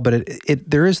rebel, but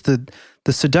there is the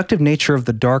seductive nature of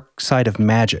the dark side of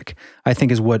magic, I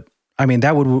think is what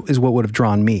would have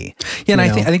drawn me. Yeah, and I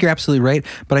think you're absolutely right.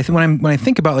 But I think when I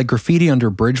think about like graffiti under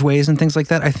bridgeways and things like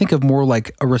that, I think of more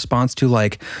like a response to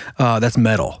like that's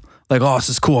metal. Like, oh, this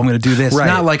is cool. I'm going to do this. Right.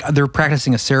 Not like they're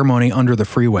practicing a ceremony under the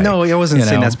freeway. No, I wasn't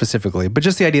saying that specifically, but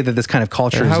just the idea that this kind of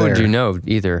culture is How there. would you know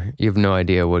either? You have no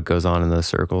idea what goes on in those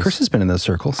circles. Chris has been in those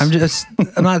circles. I'm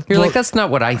not. You're like, that's not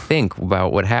what I think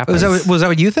about what happens. Was that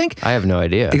what you think? I have no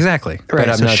idea. Exactly. But Right,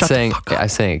 I'm so not shut the saying, fuck up. I'm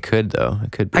saying it could though.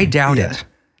 It could be. I doubt it.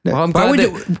 Well, I'm Why glad would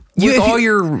that you- with if all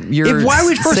you- your why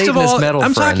would first of Satanist all metal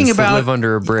I'm friends talking that about live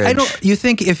under a bridge. You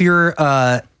think if you're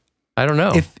I don't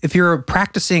know. if you're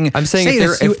practicing I'm saying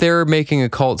Satanists, if they're making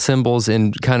occult symbols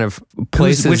in kind of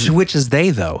places. which is they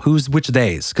though? Which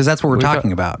days? Because that's what we're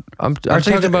talking about. I'm Are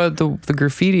talking they- about the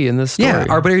graffiti in this story. Yeah,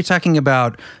 but are you talking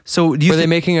about? So do you Were they think?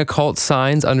 making occult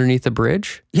signs underneath the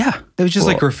bridge? Yeah, it was just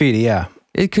like graffiti, yeah.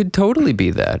 It could totally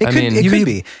be that. I could- mean, it could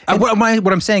be.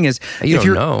 What I'm saying is, You if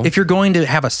don't know. if you're going to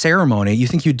have a ceremony, you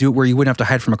think you'd do it where you wouldn't have to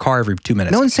hide from a car every 2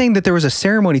 minutes. No one's saying that there was a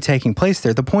ceremony taking place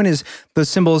there. The point is those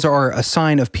symbols are a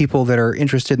sign of people that are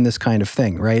interested in this kind of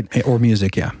thing, right? Or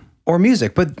music, yeah. Or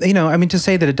music. But, to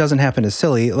say that it doesn't happen is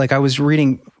silly. Like I was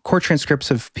reading court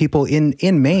transcripts of people in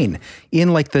Maine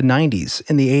in like the 90s,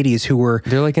 in the 80s who were...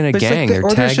 They're like in a There's gang. They're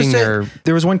or there's tagging just their...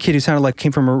 There was one kid who sounded like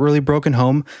came from a really broken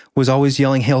home, was always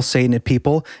yelling Hail Satan at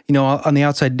people, on the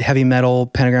outside heavy metal,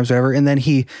 pentagrams, whatever. And then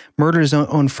he murdered his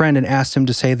own friend and asked him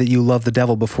to say that you love the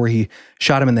devil before he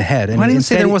shot him in the head. And Why didn't you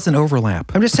say instead there he- was an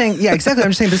overlap? I'm just saying, yeah, exactly.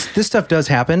 I'm just saying this stuff does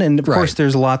happen. And of Right. course,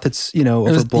 there's a lot that's,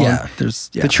 overblown.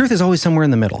 The truth is always somewhere in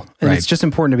the middle. And Right. it's just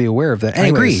important to be aware of that. I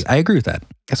agree. Anyways, I agree with that.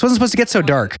 This wasn't supposed to get so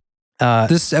dark.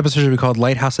 This episode should be called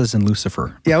Lighthouses and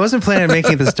Lucifer. Yeah, I wasn't planning on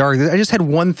making this dark. I just had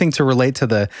one thing to relate to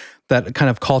that kind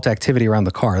of cult activity around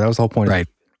the car. That was the whole point. Right.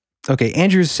 Okay,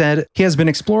 Andrews said he has been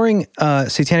exploring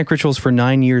satanic rituals for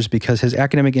 9 years because his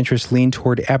academic interests lean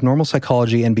toward abnormal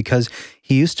psychology and because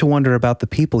he used to wonder about the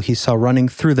people he saw running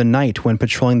through the night when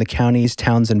patrolling the counties,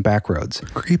 towns, and back roads.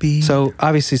 Creepy. So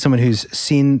obviously someone who's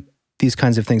seen these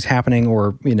kinds of things happening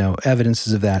or,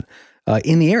 evidences of that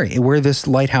in the area where this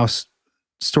lighthouse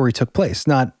story took place.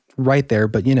 Not right there,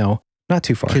 but, not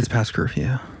too far. Kids past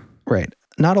curfew. Right.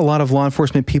 Not a lot of law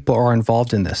enforcement people are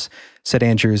involved in this, said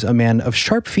Andrews, a man of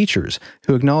sharp features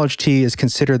who acknowledged he is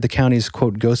considered the county's,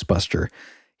 quote, Ghostbuster.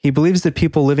 He believes that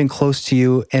people living close to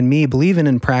you and me believe in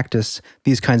and practice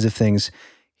these kinds of things.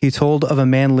 He told of a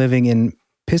man living in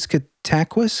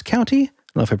Piscataqua County. I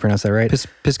don't know if I pronounced that right.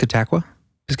 Piscataqua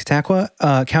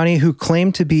County, who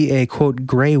claimed to be a, quote,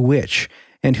 gray witch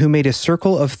and who made a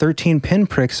circle of 13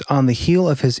 pinpricks on the heel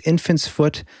of his infant's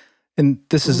foot. And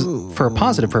this is for a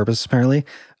positive purpose, apparently.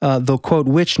 The, quote,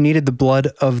 witch needed the blood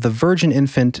of the virgin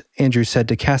infant, Andrew said,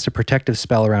 to cast a protective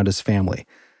spell around his family.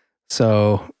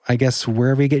 So I guess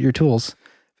wherever you get your tools,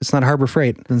 it's not Harbor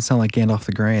Freight. Doesn't sound like Gandalf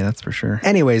the Grey, that's for sure.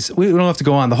 Anyways, we don't have to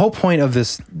go on. The whole point of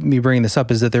me bringing this up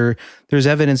is that there's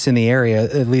evidence in the area,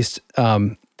 at least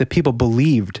that people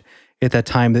believed at that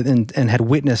time and had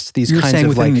witnessed these You're kinds saying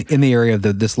of in the area of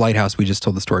this lighthouse we just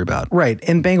told the story about. Right.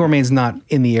 And Bangor, Maine's not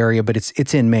in the area, but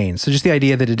it's in Maine. So just the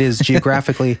idea that it is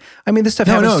geographically, I mean, this stuff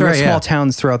happens throughout small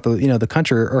towns throughout the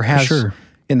country or has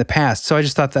in the past. So I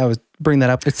just thought that I would bring that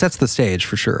up. It sets the stage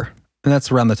for sure. And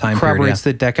that's around the time corroborates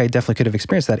that that guy definitely could have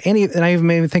experienced that. And I even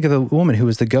made me think of the woman who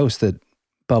was the ghost that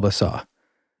Bubba saw.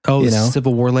 Oh, the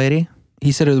Civil War lady?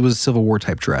 He said it was a Civil War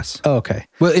type dress. Oh, okay.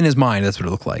 Well, in his mind, that's what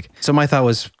it looked like. So my thought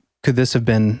was, could this have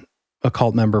been a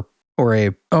cult member or a...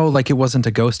 Oh, like it wasn't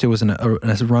a ghost, it was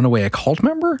a runaway cult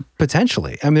member?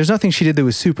 Potentially. I mean, there's nothing she did that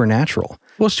was supernatural.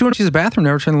 Well, she went to use the bathroom,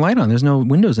 never turned the light on. There's no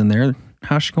windows in there.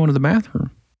 How's she going to the bathroom?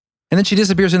 And then she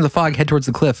disappears into the fog, head towards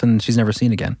the cliff, and she's never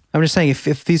seen again. I'm just saying,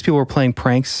 if these people were playing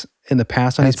pranks in the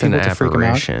past on these people to freak them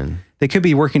out, they could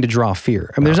be working to draw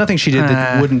fear. I mean, there's nothing she did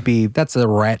that wouldn't be... That's a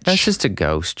wretch. That's just a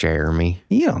ghost, Jeremy.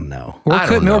 You don't know.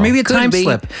 Or maybe a time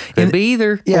slip. Could be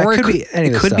either. Yeah, or it could be any of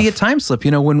it this could stuff. be a time slip.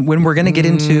 When we're going to get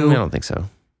into... I don't think so.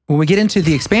 When we get into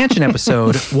the expansion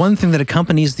episode, one thing that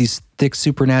accompanies these thick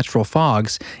supernatural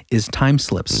fogs is time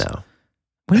slips. No.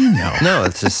 What do you know? No,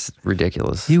 it's just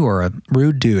ridiculous. You are a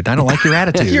rude dude. I don't like your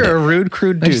attitude. You're a rude,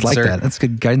 crude dude, I just like sir. that. That's a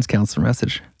good guidance counselor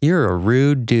message. You're a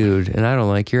rude dude, and I don't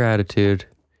like your attitude.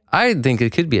 I think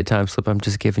it could be a time slip. I'm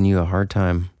just giving you a hard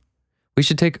time. We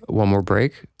should take one more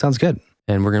break, Sounds good.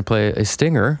 and we're going to play a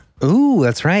stinger Ooh,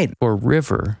 that's right. for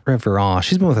River. River. Aw,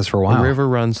 she's been with us for a while. The river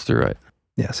runs through it.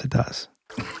 Yes, it does.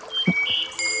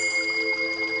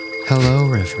 Hello,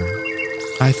 River.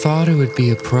 I thought it would be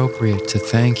appropriate to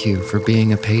thank you for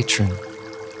being a patron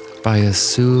by a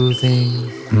soothing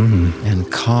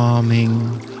and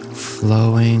calming,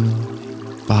 flowing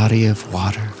body of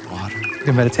water.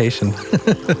 Good meditation.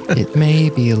 It may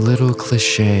be a little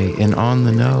cliche and on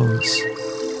the nose,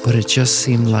 but it just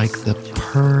seemed like the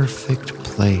perfect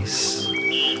place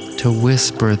to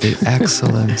whisper the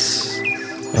excellence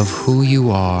of who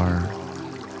you are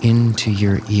into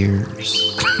your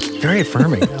ears. Very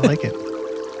affirming. I like it.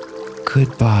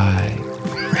 Goodbye.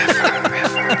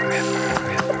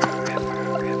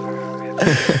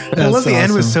 I love the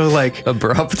end was so like,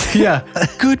 Abrupt. yeah,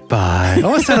 goodbye.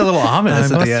 Almost sounded a little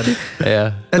ominous at the end.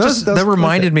 Yeah. That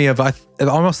reminded me of, I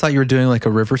almost thought you were doing like a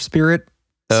river spirit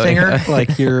stinger,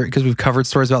 because we've covered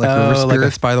stories about like river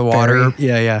spirits by the water.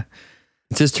 Fairy. Yeah.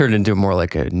 It just turned into more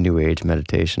like a new age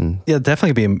meditation. Yeah,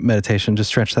 definitely be a meditation. Just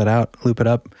stretch that out, loop it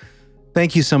up.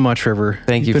 Thank you so much, River.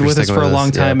 Thank you You've been for with us sticking for a with long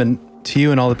us, time, yeah. and to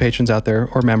you and all the patrons out there,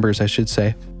 or members, I should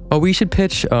say. Oh, we should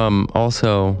pitch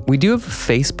also, we do have a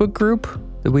Facebook group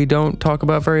that we don't talk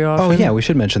about very often. Oh, yeah, we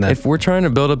should mention that. If we're trying to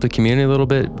build up the community a little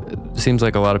bit, it seems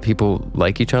like a lot of people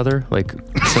like each other, like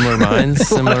similar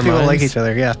minds, a lot of people like each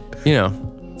other, yeah. You know.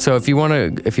 So if you want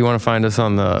to find us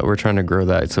we're trying to grow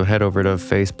that. So head over to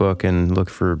Facebook and look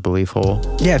for Belief Hole.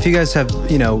 Yeah, if you guys have,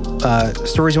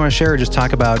 stories you want to share or just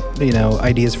talk about,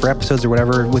 ideas for episodes or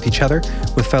whatever with each other,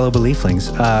 with fellow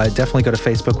Belieflings, definitely go to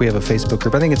Facebook. We have a Facebook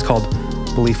group. I think it's called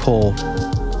Belief Hole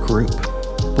Group.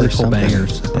 Belief Hole something.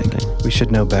 Bangers, I think. We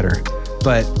should know better.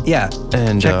 But yeah,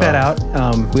 And check that out.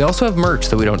 We also have merch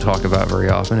that we don't talk about very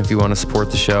often. If you want to support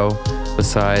the show,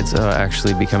 Besides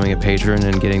actually becoming a patron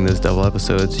and getting those double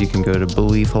episodes, you can go to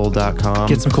beliefhole.com.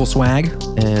 Get some cool swag.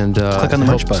 And Click on the merch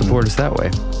help button. support us that way.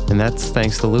 And that's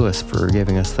thanks to Lewis for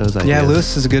giving us those ideas. Yeah,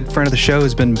 Lewis is a good friend of the show,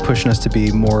 has been pushing us to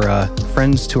be more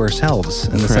friends to ourselves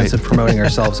in the sense of promoting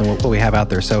ourselves and what we have out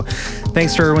there. So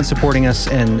thanks for everyone supporting us,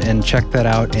 and check that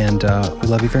out. And we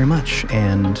love you very much.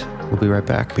 And We'll be right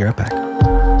back. be right back.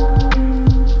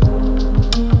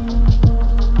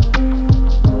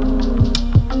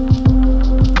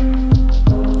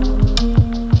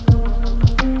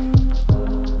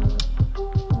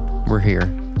 We're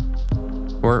here.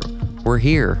 We're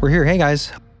here. We're here. Hey,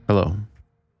 guys. Hello.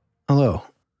 Hello.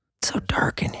 It's so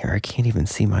dark in here. I can't even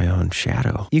see my own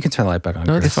shadow. You can turn the light back on,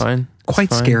 No, Chris. it's fine. It's Quite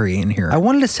fine. scary in here. I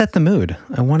wanted to set the mood.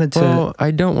 I wanted to... Well,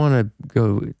 I don't want to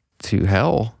go to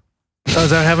hell. Oh, is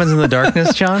that what happens in the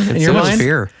darkness, John? In It's your so much mind?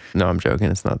 fear. No, I'm joking.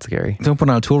 It's not scary. Don't put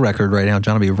on a Tool record right now.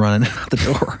 John will be running out the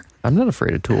door. I'm not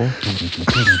afraid of Tool.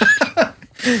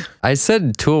 I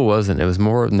said Tool wasn't. It was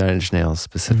more Nine Inch Nails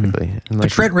specifically. And But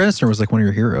like Trent Reznor was like one of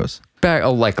your heroes. back,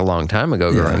 like a long time ago,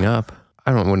 Yeah. growing up.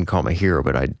 Wouldn't call him a hero,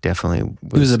 but I definitely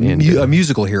He was into- a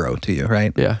musical hero to you,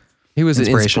 right? Yeah, he was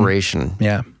Inspiration. an inspiration.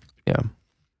 Yeah. Yeah,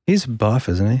 He's buff,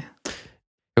 isn't he?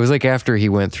 it was like after he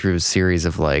went through a series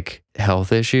of like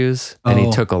health issues, and he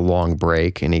Oh. took a long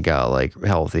break, and he got like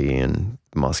healthy and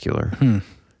muscular,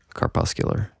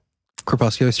 corpuscular.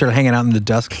 Crepuscular started hanging out in the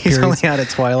dusk. He's periods. only out at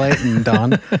twilight and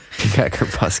dawn. He got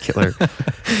corpuscular.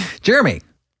 Jeremy,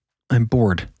 I'm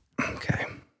bored. Okay.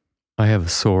 I have a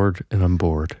sword and I'm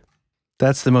bored.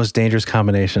 That's the most dangerous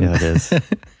combination. Yeah, it is. A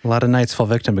lot of knights fall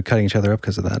victim to cutting each other up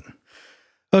because of that.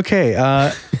 Okay.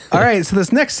 All right. So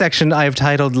this next section I have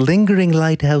titled Lingering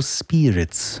Lighthouse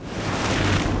Spirits.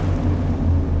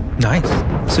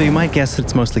 Nice. So you might guess that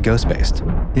it's mostly ghost-based.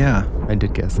 Yeah. I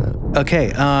did guess that.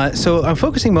 Okay. So I'm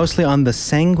focusing mostly on the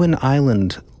Seguin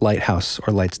Island Lighthouse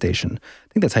or Light Station. I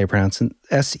think that's how you pronounce it.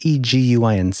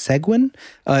 Seguin. Seguin.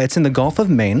 It's in the Gulf of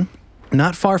Maine,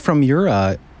 not far from your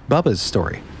Bubba's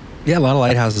story. Yeah, a lot of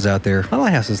lighthouses out there. A lot of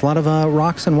lighthouses, a lot of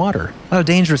rocks and water. A lot of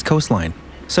dangerous coastline.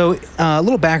 So, a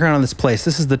little background on this place.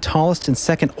 This is the tallest and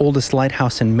second oldest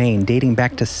lighthouse in Maine, dating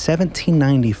back to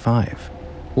 1795.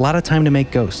 A lot of time to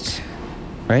make ghosts,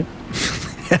 right?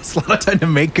 Yes, a lot of time to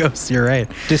make ghosts. You're right.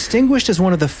 Distinguished as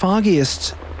one of the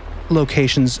foggiest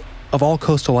locations of all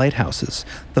coastal lighthouses,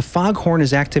 the foghorn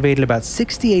is activated about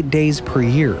 68 days per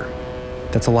year.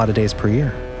 That's a lot of days per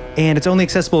year. And it's only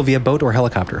accessible via boat or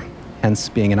helicopter, hence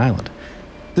being an island.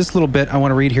 This little bit I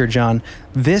want to read here, John.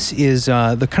 This is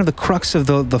the kind of the crux of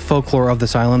the folklore of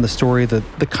this island, the story, the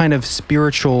kind of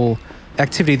spiritual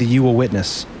activity that you will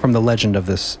witness from the legend of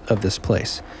this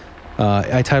place.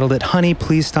 I titled it, Honey,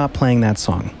 Please Stop Playing That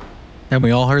Song. And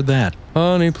we all heard that.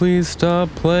 Honey, please stop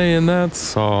playing that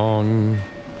song.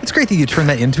 It's great that you turned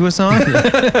that into a song.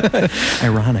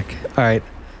 Ironic. All right.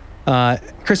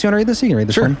 Chris, you want to read this? You can read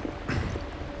this one.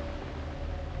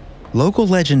 Local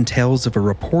legend tells of a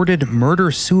reported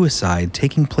murder-suicide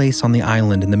taking place on the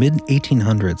island in the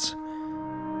mid-1800s.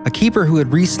 A keeper who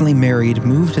had recently married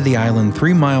moved to the island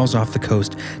 3 miles off the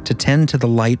coast to tend to the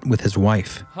light with his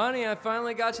wife. Honey, I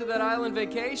finally got to that island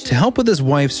vacation. To help with his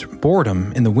wife's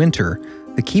boredom in the winter,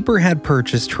 the keeper had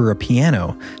purchased her a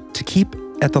piano to keep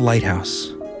at the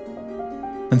lighthouse.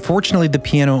 Unfortunately, the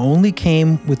piano only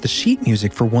came with the sheet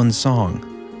music for one song.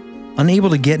 Unable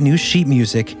to get new sheet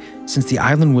music since the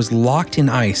island was locked in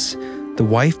ice, the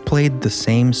wife played the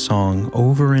same song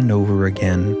over and over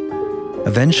again,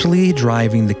 eventually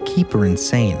driving the keeper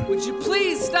insane. Would you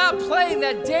please stop playing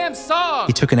that damn song?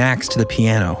 He took an axe to the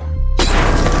piano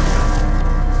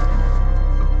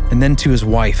and then to his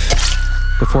wife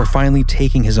before finally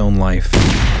taking his own life.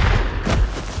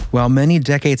 While many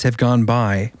decades have gone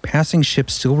by, passing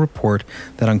ships still report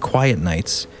that on quiet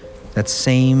nights, that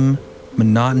same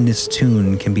monotonous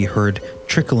tune can be heard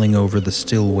trickling over the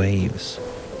still waves.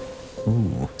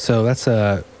 Ooh. So that's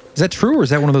Is that true, or is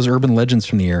that one of those urban legends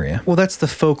from the area? well, that's the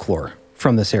folklore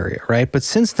from this area, right? But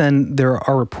since then, there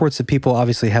are reports of people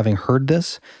obviously having heard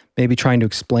this, maybe trying to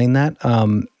explain that.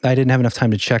 I didn't have enough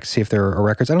time to check to see if there are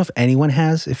records. I don't know if anyone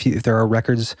has, if there are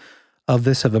records of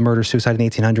this, of a murder-suicide in the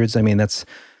 1800s. I mean, that's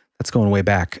going way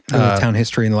back. Town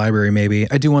history in the library, maybe.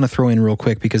 I do want to throw in real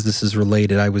quick because this is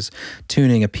related. I was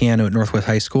tuning a piano at Northwest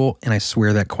High School, and I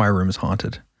swear that choir room is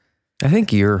haunted. I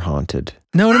think you're haunted.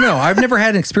 No. I've never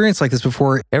had an experience like this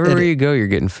before. Everywhere you go, you're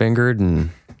getting fingered and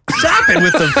Stop it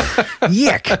with the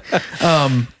yick.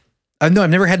 I've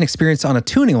never had an experience on a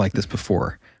tuning like this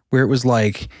before, where it was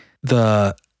like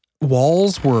the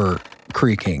walls were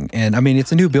creaking. And I mean,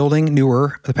 it's a new building,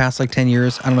 newer, the past like 10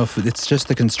 years. I don't know if it's just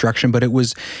the construction, but it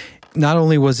was not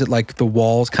only was it like the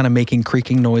walls kind of making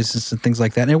creaking noises and things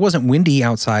like that, and it wasn't windy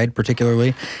outside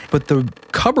particularly, but the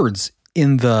cupboards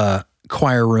in the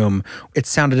choir room, it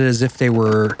sounded as if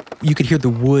you could hear the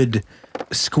wood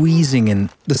squeezing and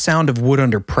the sound of wood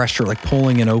under pressure, like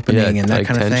pulling and opening and that like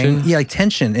kind tension? of thing. Yeah, like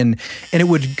tension. And it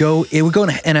would go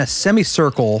in a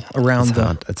semicircle around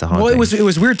It's a haunting. Well, it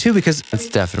was weird too because It's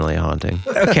definitely haunting.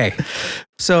 okay.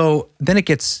 So then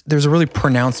there's a really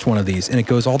pronounced one of these and it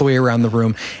goes all the way around the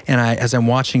room. And as I'm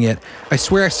watching it, I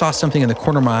swear I saw something in the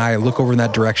corner of my eye. I look over in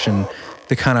that direction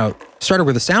that kind of started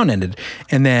where the sound ended.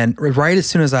 And then right as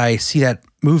soon as I see that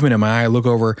movement in my eye, I look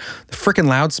over, the freaking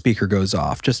loudspeaker goes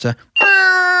off.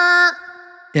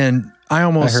 And I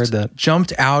almost heard that.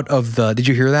 jumped out of did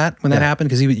you hear that when that happened?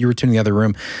 Because you were tuning the other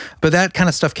room. But that kind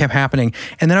of stuff kept happening.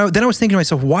 And then I was thinking to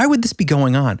myself, why would this be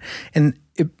going on? And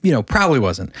it, probably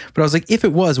wasn't. But I was like, if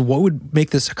it was, what would make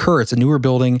this occur? It's a newer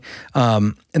building.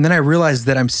 And then I realized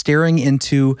that I'm staring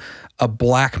into a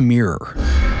black mirror.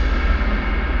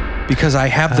 Because I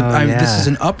have this is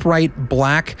an upright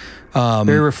black,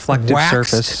 Very reflective waxed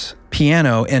surface.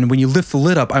 piano, and when you lift the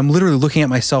lid up, I'm literally looking at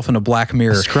myself in a black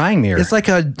mirror. A scrying mirror. It's like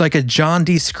a John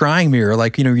D. scrying mirror.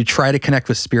 Like, you try to connect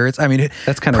with spirits. I mean,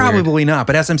 That's kinda probably not.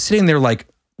 But as I'm sitting there, like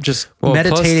just Well, plus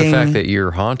meditating, the fact that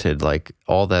you're haunted, like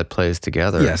all that plays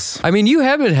together. Yes. I mean, you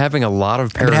have been having a lot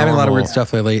of paranormal. I've been having a lot of weird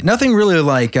stuff lately. Nothing really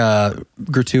like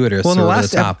gratuitous. Well, in the or over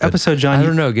last the top, but episode, John, I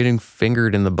don't know, getting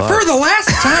fingered in the butt. for the last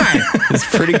time,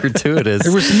 It's pretty gratuitous.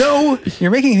 there was no you're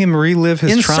making him relive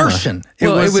his insertion.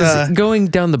 well, it was uh, going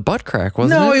down the butt crack,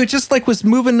 wasn't no, it? it just like was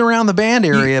moving around the band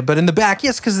area, but in the back,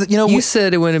 yes, because You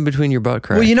said it went in between your butt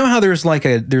crack. well, you know how there's like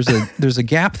there's a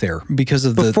gap there because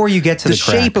of Before you get to the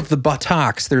crack. shape of the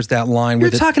buttocks. There's that line where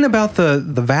You're talking about the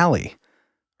valley,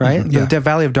 right? yeah. The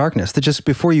valley of darkness. That just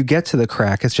before you get to the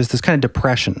crack, it's just this kind of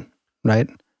depression, right?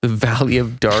 the Valley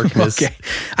of Darkness. Okay,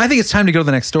 I think it's time to go to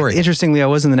the next story. Interestingly, I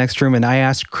was in the next room and I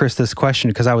asked Chris this question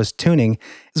because I was tuning.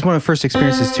 This is one of my first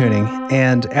experiences tuning.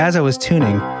 And as I was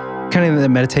tuning, kind of in the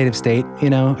meditative state, I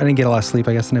didn't get a lot of sleep,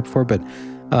 I guess, the night before, but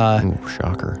Ooh,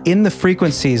 shocker. in the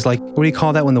frequencies, like, what do you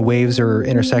call that when the waves are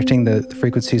intersecting the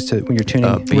frequencies to when you're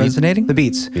tuning? Beat? Resonating? The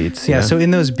beats. Beats, Yeah. yeah. So in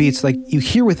those beats, like, you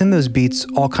hear within those beats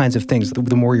all kinds of things,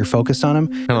 the more you're focused on them.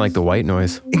 Kind of like the white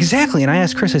noise. Exactly. And I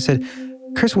asked Chris, I said,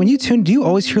 Chris, when you tune, do you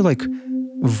always hear like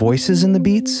voices in the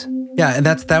beats? Yeah, and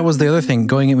that was the other thing.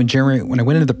 When I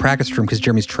went into the practice room because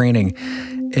Jeremy's training,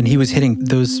 and he was hitting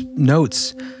those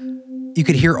notes, you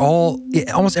could hear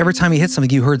almost every time he hit something,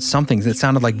 you heard something that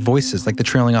sounded like voices, like the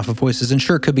trailing off of voices. And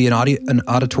sure, it could be an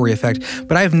auditory effect,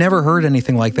 but I've never heard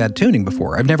anything like that tuning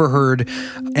before. I've never heard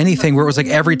anything where it was like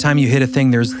every time you hit a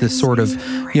thing, there's this sort of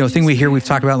thing we've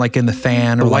talked about like in the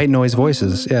fan or Or like white noise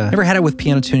voices. Yeah. never had it with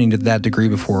piano tuning to that degree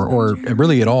before, or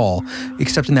really at all,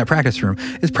 except in that practice room.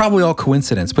 It's probably all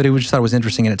coincidence, but just thought it was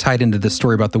interesting, and it tied into this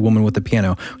story about the woman with the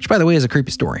piano, which, by the way, is a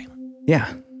creepy story.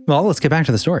 Yeah. Well, let's get back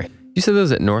to the story. You said that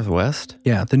was at Northwest?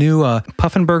 Yeah, the new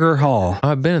Puffenberger Hall. Oh,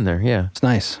 I've been in there, yeah. It's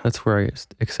nice. That's where I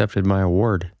accepted my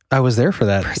award. I was there for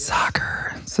that.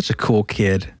 soccer. Such a cool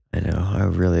kid. I know. I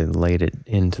really laid it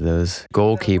into those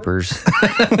goalkeepers.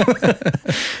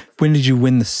 When did you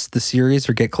win the series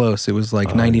or get close? It was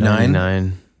like 99.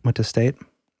 99. Went to state.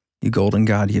 You golden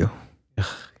god, you.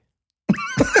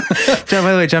 John,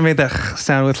 by the way, John made that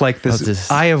sound with like this I'll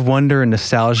just- eye of wonder and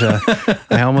nostalgia.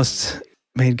 I almost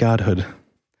made godhood.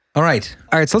 All right.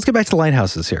 All right, so let's get back to the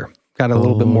lighthouses here. Got a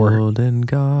little bit more. Golden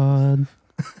God,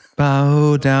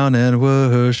 Bow down and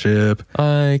worship.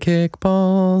 I kick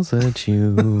balls at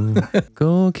you.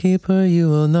 Goalkeeper, you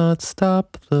will not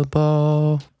stop the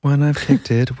ball. When I've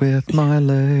kicked it with my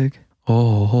leg.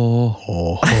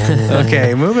 Oh.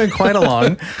 Okay, moving quite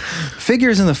along.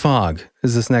 Figures in the fog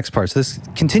is this next part. So this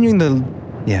continuing the.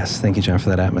 Yes, thank you, John, for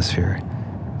that atmosphere.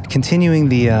 Continuing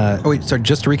the. Oh, wait, sorry,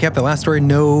 just to recap the last story,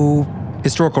 no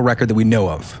historical record that we know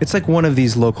of. It's like one of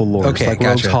these local lores, Okay, like gotcha.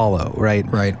 Rogues Hollow, right?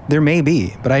 Right. There may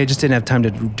be, but I just didn't have time to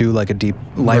do like a deep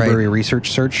library research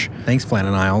search. Thanks,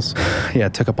 Flannan Isles. Yeah,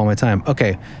 it took up all my time.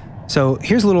 Okay, so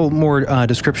here's a little more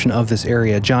description of this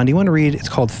area. John, do you want to read? It's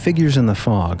called Figures in the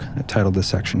Fog. I titled this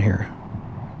section here.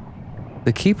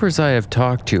 The keepers I have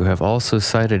talked to have also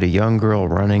sighted a young girl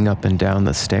running up and down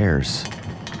the stairs.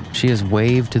 She has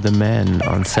waved to the men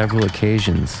on several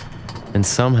occasions, and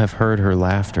some have heard her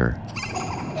laughter.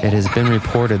 It has been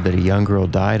reported that a young girl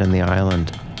died on the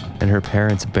island, and her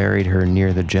parents buried her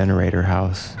near the generator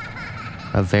house.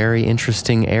 A very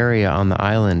interesting area on the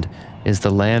island is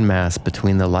the landmass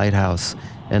between the lighthouse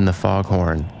and the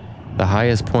foghorn, the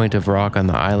highest point of rock on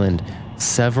the island,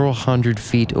 several hundred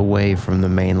feet away from the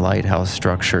main lighthouse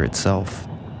structure itself.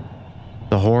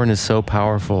 The horn is so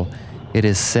powerful, it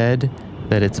is said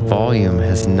that its volume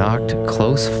has knocked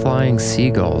close flying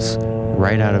seagulls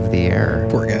right out of the air.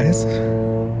 Poor guys.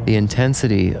 The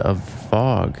intensity of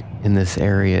fog in this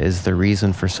area is the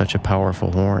reason for such a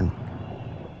powerful horn.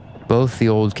 Both the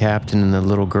old captain and the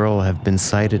little girl have been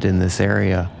sighted in this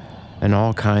area, and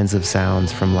all kinds of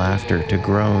sounds from laughter to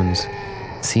groans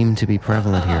seem to be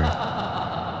prevalent here.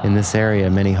 In this area,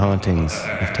 many hauntings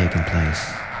have taken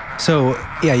place. So,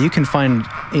 yeah, you can find,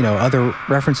 other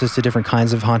references to different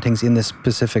kinds of hauntings in this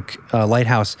specific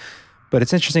lighthouse. But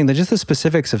it's interesting that just the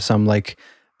specifics of some, like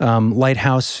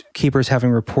lighthouse keepers having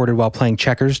reported while playing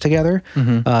checkers together,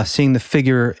 seeing the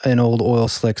figure in old oil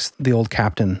slicks, the old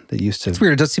captain that used to... It's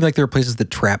weird. It does seem like there are places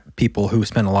that trap people who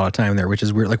spend a lot of time there, which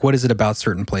is weird. Like, what is it about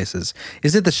certain places?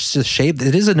 Is it the shape?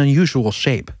 It is an unusual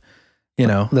shape,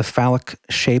 The phallic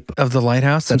shape of the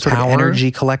lighthouse. some That sort power. of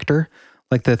energy collector,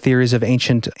 like the theories of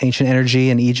ancient energy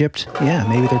in Egypt. Yeah,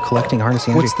 maybe they're collecting,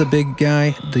 harnessing energy. What's the big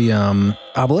guy? The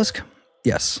obelisk?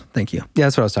 Yes, thank you. Yeah,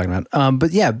 that's what I was talking about.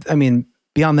 But yeah, I mean,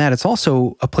 beyond that, it's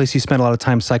also a place you spend a lot of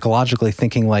time psychologically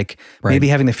thinking, like, maybe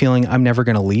having the feeling, I'm never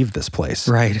going to leave this place.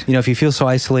 Right. If you feel so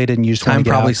isolated and you just want Time to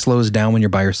get probably out. slows down when you're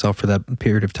by yourself for that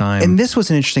period of time. And this was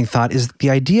an interesting thought, is the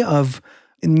idea of,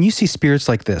 and you see spirits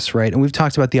like this, right? And we've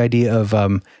talked about the idea of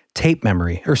tape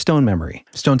memory or stone memory.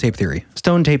 Stone tape theory.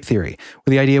 Stone tape theory,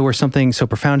 with the idea where something so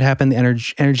profound happened, the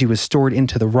energy was stored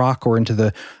into the rock or into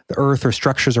the earth or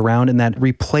structures around, and that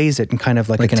replays it in kind of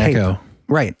like Like a an tape. echo.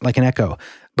 Right, like an echo.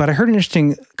 But I heard an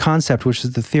interesting concept, which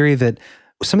is the theory that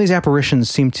some of these apparitions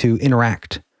seem to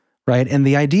interact, right? And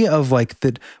the idea of like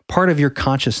that part of your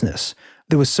consciousness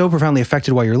that was so profoundly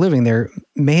affected while you're living there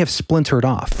may have splintered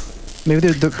off. Maybe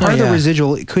the part of the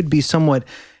residual, it could be somewhat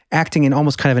acting in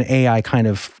almost kind of an AI kind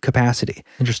of capacity.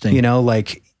 Interesting.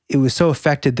 Like it was so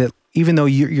affected that even though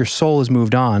your soul has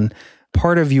moved on,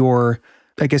 part of your,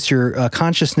 I guess your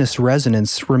consciousness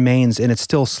resonance remains, and it's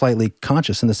still slightly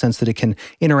conscious in the sense that it can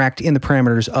interact in the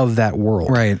parameters of that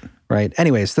world. Right. Right.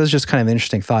 Anyways, that's just kind of an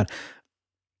interesting thought.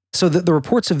 So the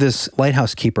reports of this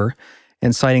lighthouse keeper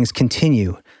and sightings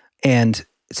continue, and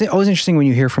it's always interesting when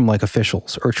you hear from like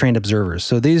officials or trained observers.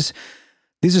 So these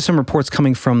are some reports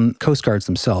coming from Coast Guards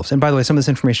themselves. And by the way, some of this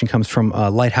information comes from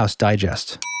Lighthouse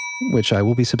Digest, which I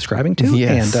will be subscribing to.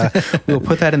 Yes. And we'll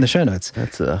put that in the show notes.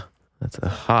 That's a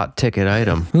hot ticket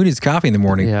item. Who needs coffee in the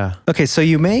morning? Yeah. Okay, so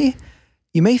you may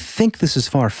think this is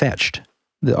far-fetched,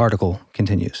 the article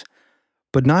continues,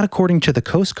 but not according to the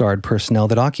Coast Guard personnel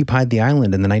that occupied the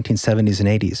island in the 1970s and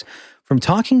 80s. From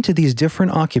talking to these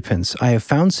different occupants, I have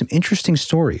found some interesting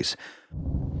stories.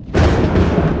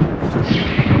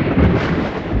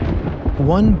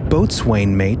 One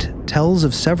boatswain mate tells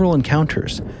of several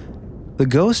encounters. The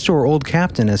ghost, or old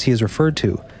captain as he is referred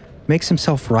to, makes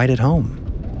himself right at home.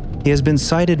 He has been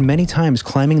sighted many times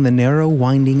climbing the narrow,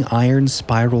 winding iron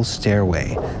spiral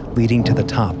stairway leading to the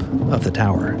top of the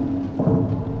tower.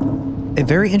 A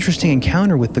very interesting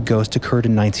encounter with the ghost occurred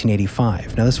in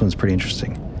 1985. Now, this one's pretty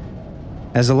interesting.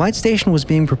 As the light station was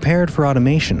being prepared for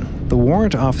automation, the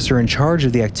warrant officer in charge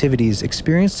of the activities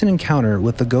experienced an encounter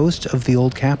with the ghost of the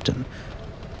old captain.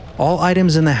 All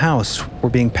items in the house were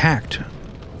being packed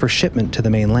for shipment to the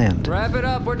mainland. Wrap it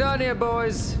up. We're done here,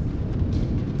 boys.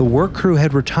 The work crew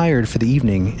had retired for the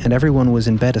evening, and everyone was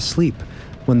in bed asleep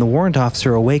when the warrant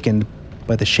officer awakened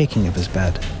by the shaking of his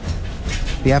bed.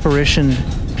 The apparition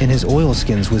in his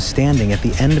oilskins was standing at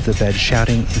the end of the bed,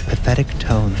 shouting in pathetic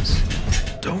tones.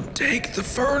 Don't take the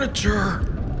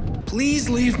furniture. Please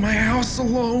leave my house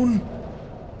alone.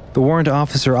 The warrant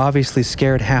officer, obviously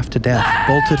scared half to death,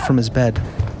 bolted from his bed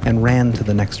and ran to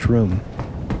the next room.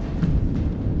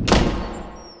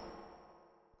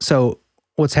 So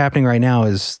what's happening right now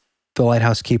is the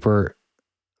lighthouse keeper,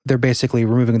 they're basically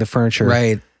removing the furniture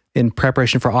Right. in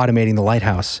preparation for automating the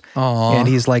lighthouse. Aw. And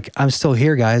he's like, I'm still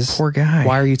here, guys. Poor guy.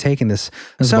 Why are you taking this?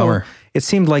 That's a So bummer. it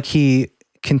seemed like he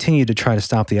continued to try to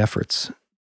stop the efforts.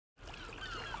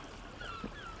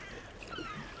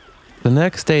 The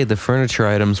next day, the furniture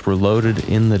items were loaded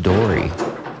in the dory,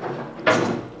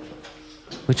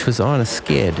 which was on a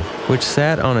skid, which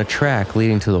sat on a track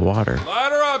leading to the water.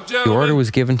 Ladder up, The gentlemen. order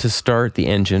was given to start the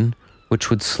engine,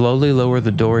 which would slowly lower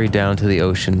the dory down to the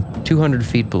ocean 200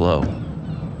 feet below.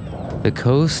 The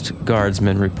Coast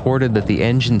Guardsmen reported that the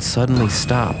engine suddenly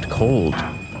stopped cold,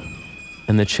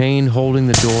 and the chain holding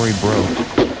the dory broke,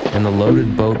 and the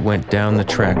loaded boat went down the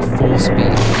track full speed,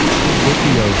 hit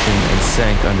the ocean, and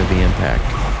sank under the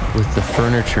impact, with the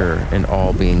furniture and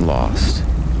all being lost.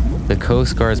 The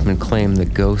Coast Guardsmen claimed the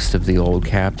ghost of the old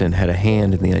captain had a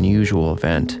hand in the unusual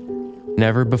event.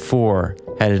 Never before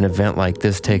had an event like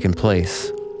this taken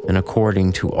place, and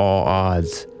according to all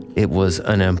odds, it was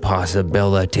an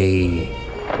impossibility.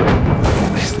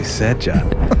 Nicely said, John.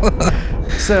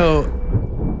 So,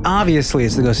 obviously,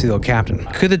 it's to go see the old captain.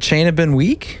 Could the chain have been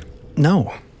weak?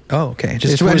 No. Oh, okay. It I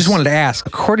just was- wanted to ask.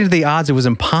 According to the odds, it was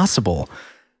impossible.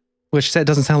 Which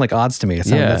doesn't sound like odds to me.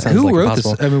 That sounds Who like wrote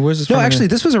impossible. this? I mean, where's this No, from? actually,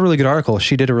 this was a really good article.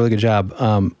 She did a really good job.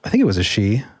 I think it was a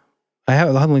she.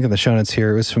 I'll have a link in the show notes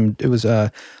here. It was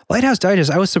Lighthouse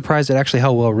Digest. I was surprised at actually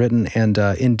how well written and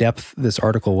in depth this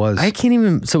article was. I can't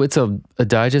even. So it's a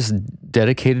digest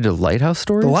dedicated to lighthouse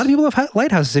stories. A lot of people have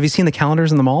lighthouses. Have you seen the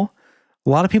calendars in the mall? A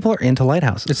lot of people are into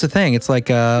lighthouses. It's the thing. It's like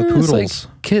It's poodles.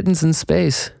 like kittens in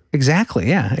space. Exactly.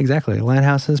 Yeah, exactly.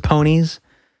 Lighthouses, ponies.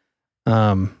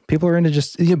 People are into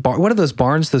just what are those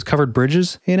barns? Those covered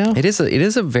bridges. You know, It is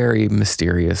a very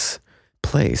mysterious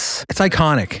place. It's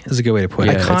iconic is a good way to put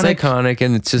it. Yeah, it's iconic,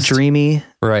 and it's just dreamy.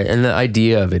 right. And the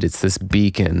idea of it's this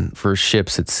beacon for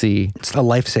ships at sea. It's a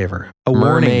lifesaver. A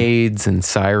warning. Mermaids and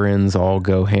sirens all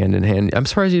go hand in hand. I'm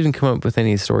surprised you didn't come up with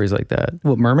any stories like that,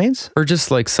 What, mermaids? or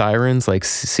just like sirens, like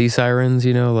sea sirens.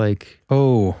 You know, like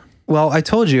Oh, Well, I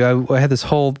told you I had this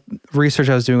whole research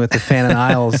I was doing with the Fannin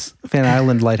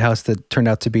Island lighthouse that turned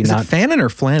out to be is not it Fannin or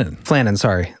Flannan? Flannan.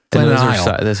 Sorry. and Flannan those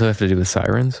Isle. those have to do with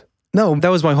sirens. No, that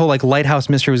was my whole lighthouse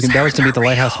mystery. That was to be the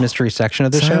lighthouse mystery section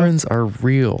of the show. Sirens are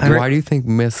real. I re- Why do you think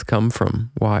myths come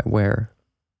from? Why? Where?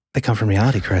 They come from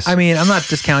reality, Chris. I mean, I'm not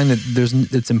discounting that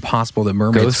it's impossible that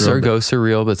mermaids Ghosts are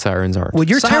real, but sirens aren't. what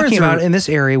you're Sirens talking about are- in this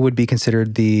area would be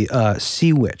considered the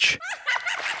sea witch,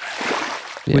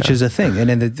 which Yeah. is a thing, and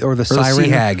then the or siren sea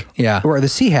hag. Yeah. or the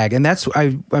sea hag, and that's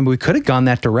I mean, we could have gone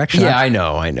that direction. Yeah, I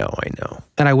know.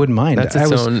 and I wouldn't mind. That's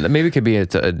its own. Maybe it could be a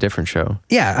different show.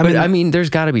 Yeah, I mean, there's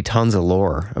got to be tons of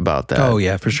lore about that. Oh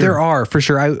yeah, for sure. there are for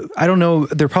sure. I don't know.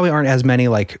 There probably aren't as many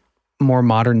like more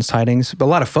modern sightings, but a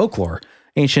lot of folklore,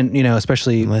 ancient.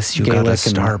 especially Unless you Gaelic got a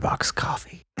and- Starbucks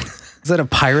coffee. Is that a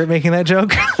pirate making that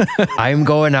joke? I'm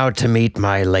going out to meet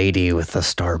my lady with a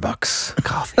Starbucks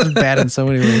coffee. Bad in so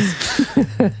many ways.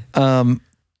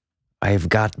 I've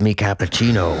got me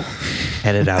cappuccino.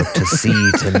 Headed out to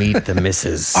sea to meet the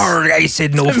missus. I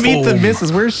said no Meet the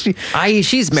missus. Where's she?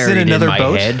 She's married in another in my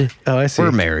boat? head. Oh, I see.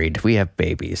 We're married. We have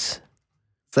babies.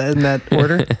 Is that in that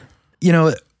order?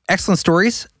 Excellent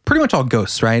stories. Pretty much all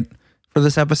ghosts, right? For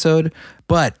this episode.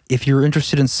 But if you're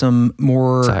interested in some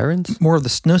more Sirens? more of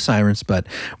the no sirens, but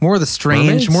more of the strange,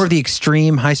 Mermaids? more of the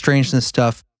extreme, high strangeness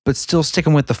stuff, but still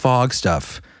sticking with the fog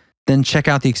stuff, then check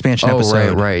out the expansion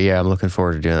episode. Right. Yeah, I'm looking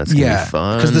forward to doing that. It's gonna be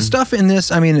fun. because the stuff in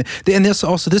this, I mean, and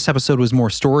this episode was more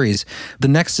stories. The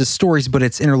next is stories, but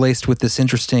it's interlaced with this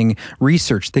interesting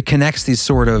research that connects these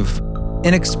sort of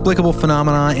inexplicable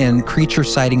phenomena and creature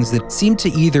sightings that seem to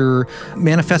either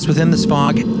manifest within this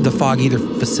fog. The fog either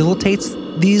facilitates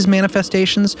these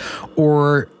manifestations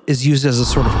or is used as a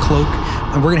sort of cloak.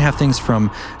 And we're gonna have things from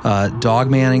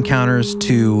dogman encounters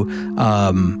to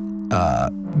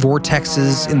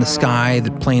vortexes in the sky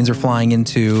that planes are flying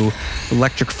into,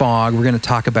 electric fog. We're going to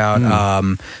talk about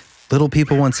little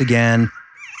people once again.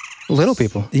 Little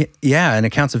people. Yeah, and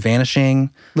accounts of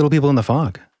vanishing. Little people in the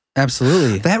fog.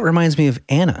 Absolutely. That reminds me of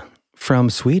Anna from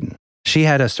Sweden. She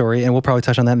had a story, and we'll probably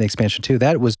touch on that in the expansion too.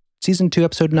 That was season 2,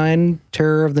 episode 9,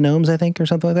 Terror of the Gnomes, I think, or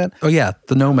something like that. Oh yeah,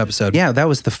 the gnome episode. Yeah, that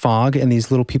was the fog and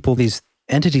these little people, these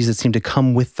entities that seem to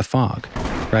come with the fog,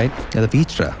 right? Yeah, the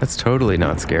Vitra. That's totally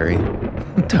not scary.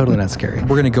 Totally not scary. We're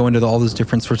going to go into all those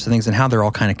different sorts of things and how they're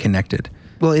all kind of connected.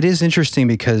 Well, it is interesting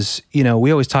because, we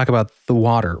always talk about the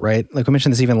water, right? Like we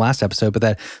mentioned this even last episode, but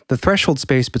that the threshold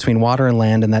space between water and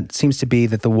land, and that seems to be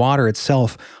that the water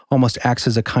itself almost acts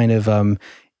as a kind of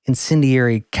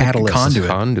incendiary catalyst.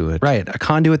 Conduit. Right. A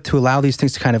conduit to allow these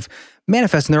things to kind of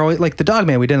manifest. And they're always like the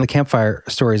Dogman we did in the Campfire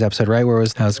Stories episode, right? Where it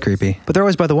was, That was creepy. but they're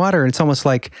always by the water. And it's almost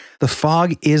like the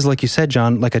fog is, like you said,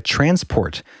 John, like a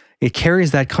transport. It carries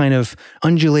that kind of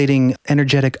undulating,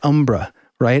 energetic umbra,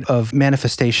 right? Of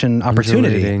manifestation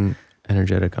opportunity. Undulating,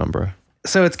 energetic umbra.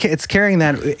 So it's carrying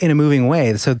that in a moving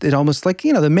way. So it almost like,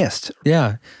 The Mist.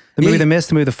 Yeah. The movie The Mist,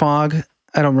 the movie The Fog.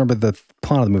 I don't remember the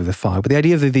plot of the movie The Fog, but the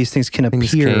idea that these things can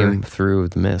Things appear came through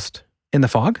the mist. in the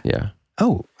fog. Yeah.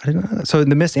 Oh, I didn't know that. So in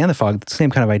The Mist and The Fog, it's the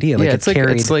same kind of idea. Like yeah, it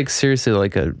carried. it's like seriously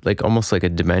like almost like a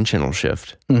dimensional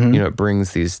shift. Mhm. It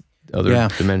brings these other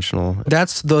dimensional.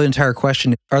 That's the entire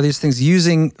question. Are these things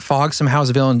using fog somehow as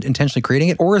a villain, intentionally creating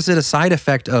it? Or is it a side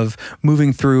effect of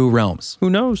moving through realms? Who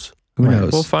knows? Who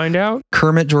knows? We'll find out.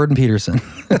 Kermit Jordan Peterson.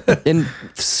 And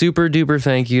super duper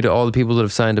thank you to all the people that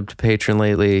have signed up to Patreon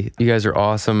lately. You guys are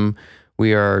awesome.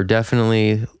 We are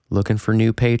definitely looking for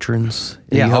new patrons.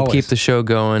 Yeah, you help always. keep the show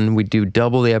going. We do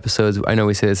double the episodes. I know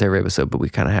we say this every episode, but we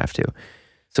kind of have to.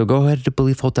 So go ahead to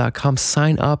beliefhole.com,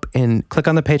 sign up, and Click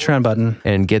on the Patreon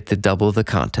button. get the double the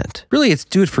content. Really, it's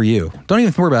do it for you. Don't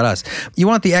even worry about us. You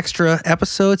want the extra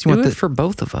episodes? You Do want it the for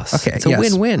both of us. Okay, It's a yes.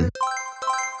 win-win.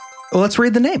 Well, let's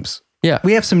read the names. Yeah.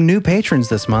 We have some new patrons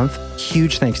this month.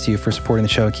 Huge thanks to you for supporting the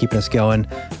show and keeping us going.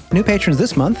 New patrons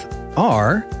this month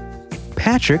are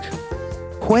Patrick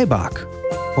Huebach,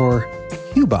 or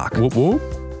Hubach, Whoop, whoop.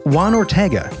 Juan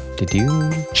Ortega, Did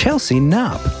you? Chelsea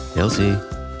Knopp, Chelsea.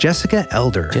 Jessica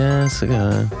Elder,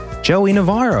 Jessica. Joey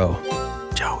Navarro,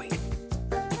 Joey.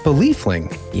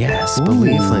 Beliefling. Yes,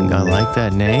 Beliefling. I like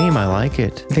that name. I like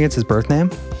it. I think it's his birth name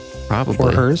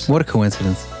Probably. or hers. What a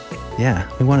coincidence. Yeah,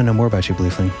 we want to know more about you,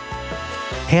 Beliefling.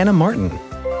 Hannah Martin,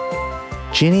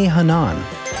 Ginny Hanan,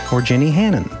 or Ginny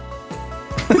Hannon.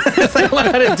 I don't know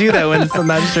how to do that when I'm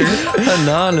not sure.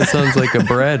 Hanan, it sounds like a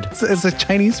bread. It's a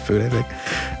Chinese food, I think.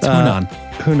 It's Hunan.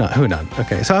 Hunan.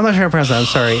 Okay, so I'm not sure how to pronounce that. I'm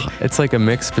sorry. It's like a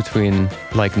mix between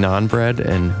like naan bread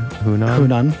and hunan.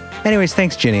 Hunan. Anyways,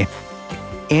 thanks, Ginny.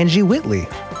 Angie Whitley,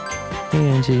 Hey,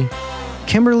 Angie.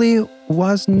 Kimberly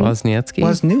Wozniacki?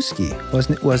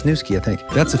 Wozniewski, I think.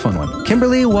 That's a fun one.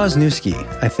 Kimberly Wozniewski,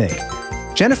 I think.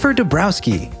 Jennifer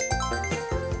Dabrowski.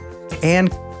 Ann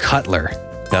Cutler.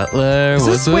 Cutler.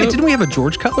 Wait, didn't we have a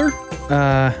George Cutler?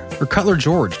 Or Cutler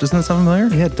George? Doesn't that sound familiar?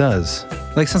 Yeah, it does.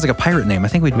 Like, sounds like a pirate name. I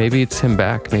think we'd. Maybe it's him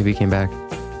back. Maybe he came back.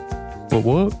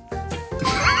 What?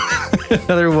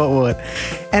 Another what?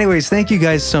 Anyways, thank you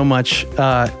guys so much.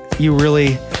 You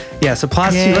really, yes,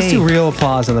 applause to you. Let's do real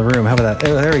applause in the room. How about that?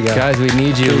 Oh, there we go. Guys, we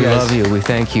need you. Hey, We guys. love you. We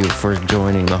thank you for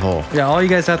joining the whole. Yeah, all you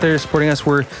guys out there supporting us,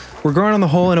 we're growing on the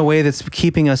whole in a way that's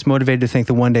keeping us motivated to think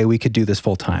that one day we could do this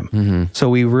full time. Mm-hmm. So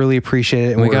we really appreciate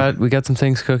it. And We got some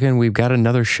things cooking. We've got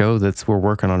another show we're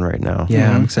working on right now.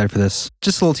 Yeah, I'm excited for this.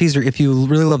 Just a little teaser. If you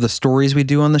really love the stories we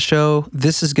do on the show,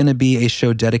 this is going to be a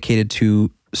show dedicated to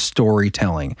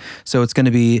storytelling. So it's going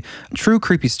to be true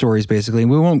creepy stories, basically.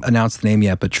 We won't announce the name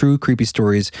yet, but true creepy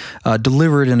stories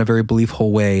delivered in a very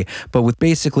belieful way, but with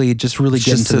basically just really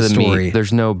getting Just to the story. meat.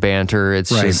 There's no banter.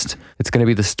 It's Right. just, it's going to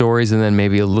be the stories and then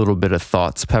maybe a little bit of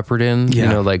thoughts peppered in, Yeah. you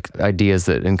know, like ideas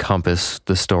that encompass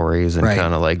the stories and Right.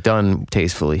 kind of like done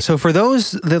tastefully. So for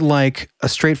those that like a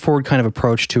straightforward kind of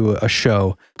approach to a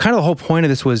show, kind of the whole point of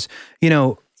this was,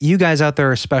 you guys out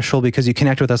there are special because you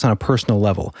connect with us on a personal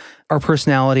level. Our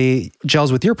personality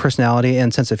gels with your personality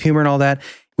and sense of humor and all that.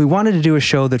 We wanted to do a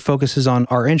show that focuses on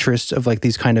our interests of like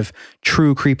these kind of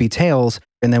true creepy tales.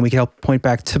 And then we can help point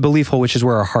back to Beliefhole, which is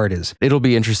where our heart is. It'll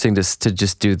be interesting to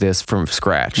just do this from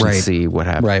scratch and Right. see what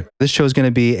happens. Right. This show is going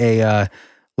to be a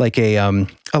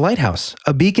lighthouse,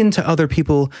 a beacon to other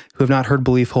people who have not heard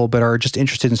Beliefhole but are just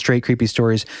interested in straight creepy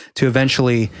stories to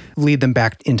eventually lead them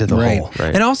back into the hole.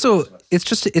 Right. And also,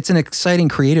 it's an exciting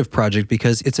creative project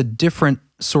because it's a different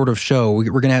sort of show.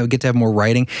 We're going to get to have more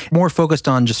writing, more focused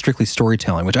on just strictly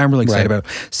storytelling, which I'm really excited Right.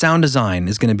 about. Sound design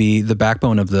is going to be the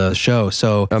backbone of the show.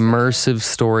 So Immersive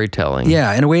storytelling.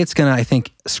 yeah, in a way, it's going to, I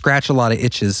think, scratch a lot of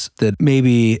itches that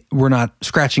maybe we're not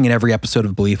scratching in every episode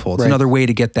of Beliefhole. It's Right. another way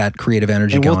to get that creative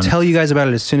energy And going. we'll tell you guys about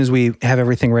it as soon as we have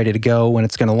everything ready to go when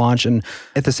it's going to launch. And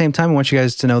at the same time, I want you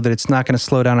guys to know that it's not going to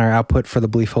slow down our output for the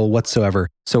Beliefhole whatsoever.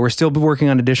 So we're still working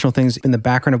on additional things in the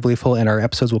background of Beliefhole, and our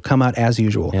episodes will come out as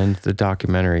usual. And the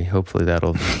documentary, hopefully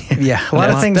that'll. Yeah, a lot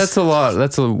of things. That's a lot.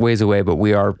 That's a ways away, but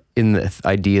we are in the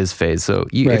ideas phase. So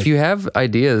Right. if you have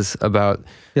ideas about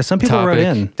Yeah, some people wrote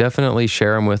in. definitely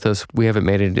share them with us. We haven't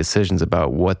made any decisions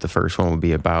about what the first one would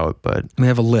be about, but We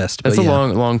have a list. that's but a yeah.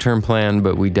 long-term plan,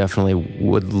 but we definitely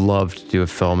would love to do a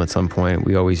film at some point.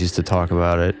 We always used to talk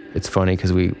about it. It's funny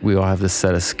because we all have this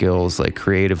set of skills like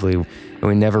creatively, and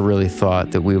we never really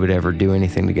thought that we would ever do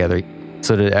anything together.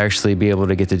 So to actually be able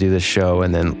to get to do this show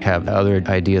and then have other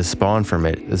ideas spawn from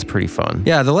it is pretty fun.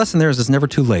 Yeah, the lesson there is it's never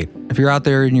too late. If you're out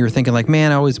there and you're thinking like,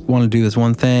 man, I always want to do this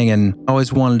one thing and I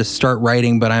always wanted to start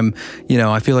writing, but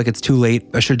I feel like it's too late.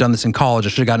 I should have done this in college. I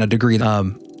should have gotten a degree.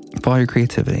 Follow your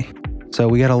creativity. So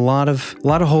we got a lot of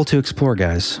hole to explore,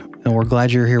 guys. And we're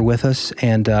glad you're here with us.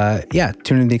 And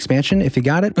tune in to the expansion if you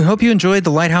got it. I hope you enjoyed the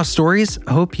Lighthouse Stories.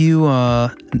 I hope you,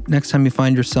 next time you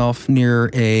find yourself near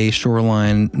a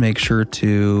shoreline, make sure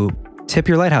to Tip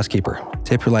your lighthouse keeper.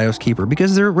 tip your lighthouse keeper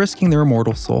because they're risking their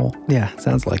immortal soul. Yeah,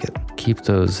 sounds like it. Keep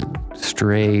those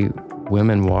stray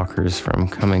women walkers from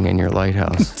coming in your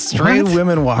lighthouse. Stray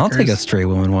women walkers. I'll take a stray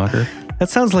woman walker. That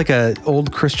sounds like a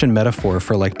old Christian metaphor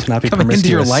for like to not be Coming promiscuous. into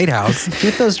your lighthouse.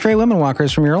 Get those stray women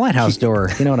walkers from your lighthouse door.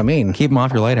 You know what I mean? Keep them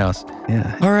off your lighthouse.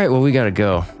 Yeah. All right, well, we got to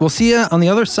go. We'll see you on the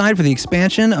other side for the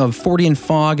expansion of Fortean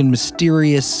Fog and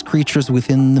mysterious creatures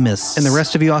within the mist. And the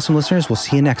rest of you awesome listeners, we'll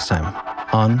see you next time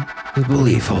on the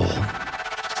Beliefhole.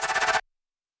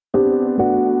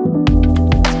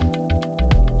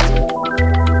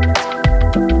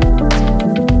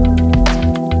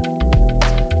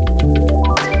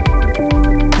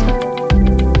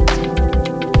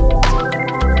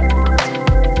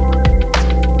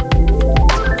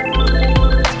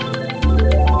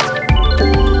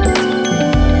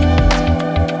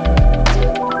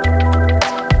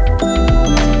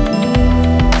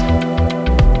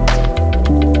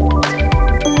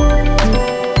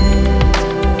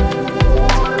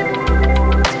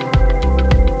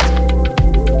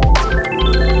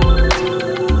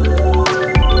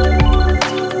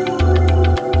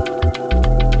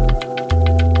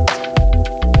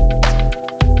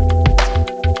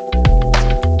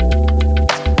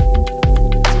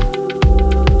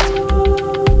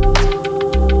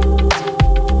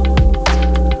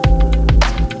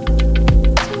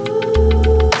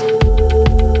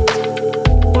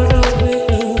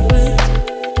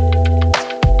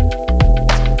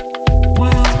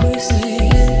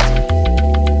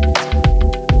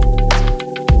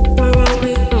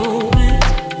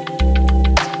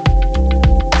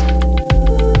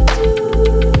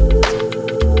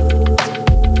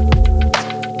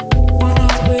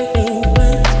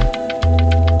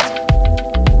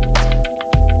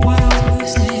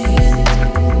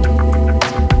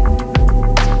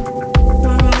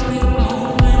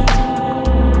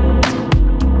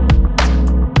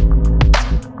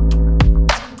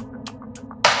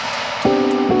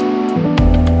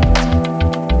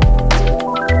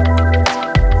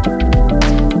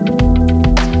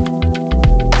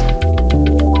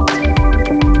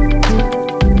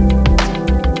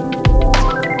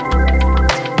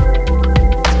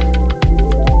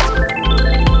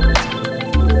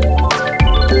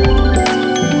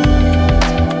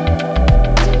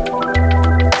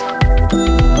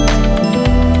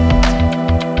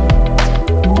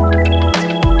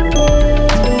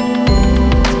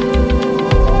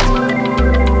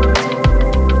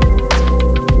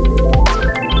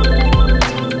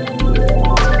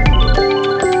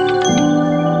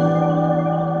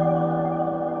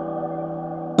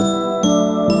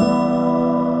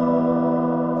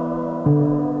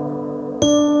 you.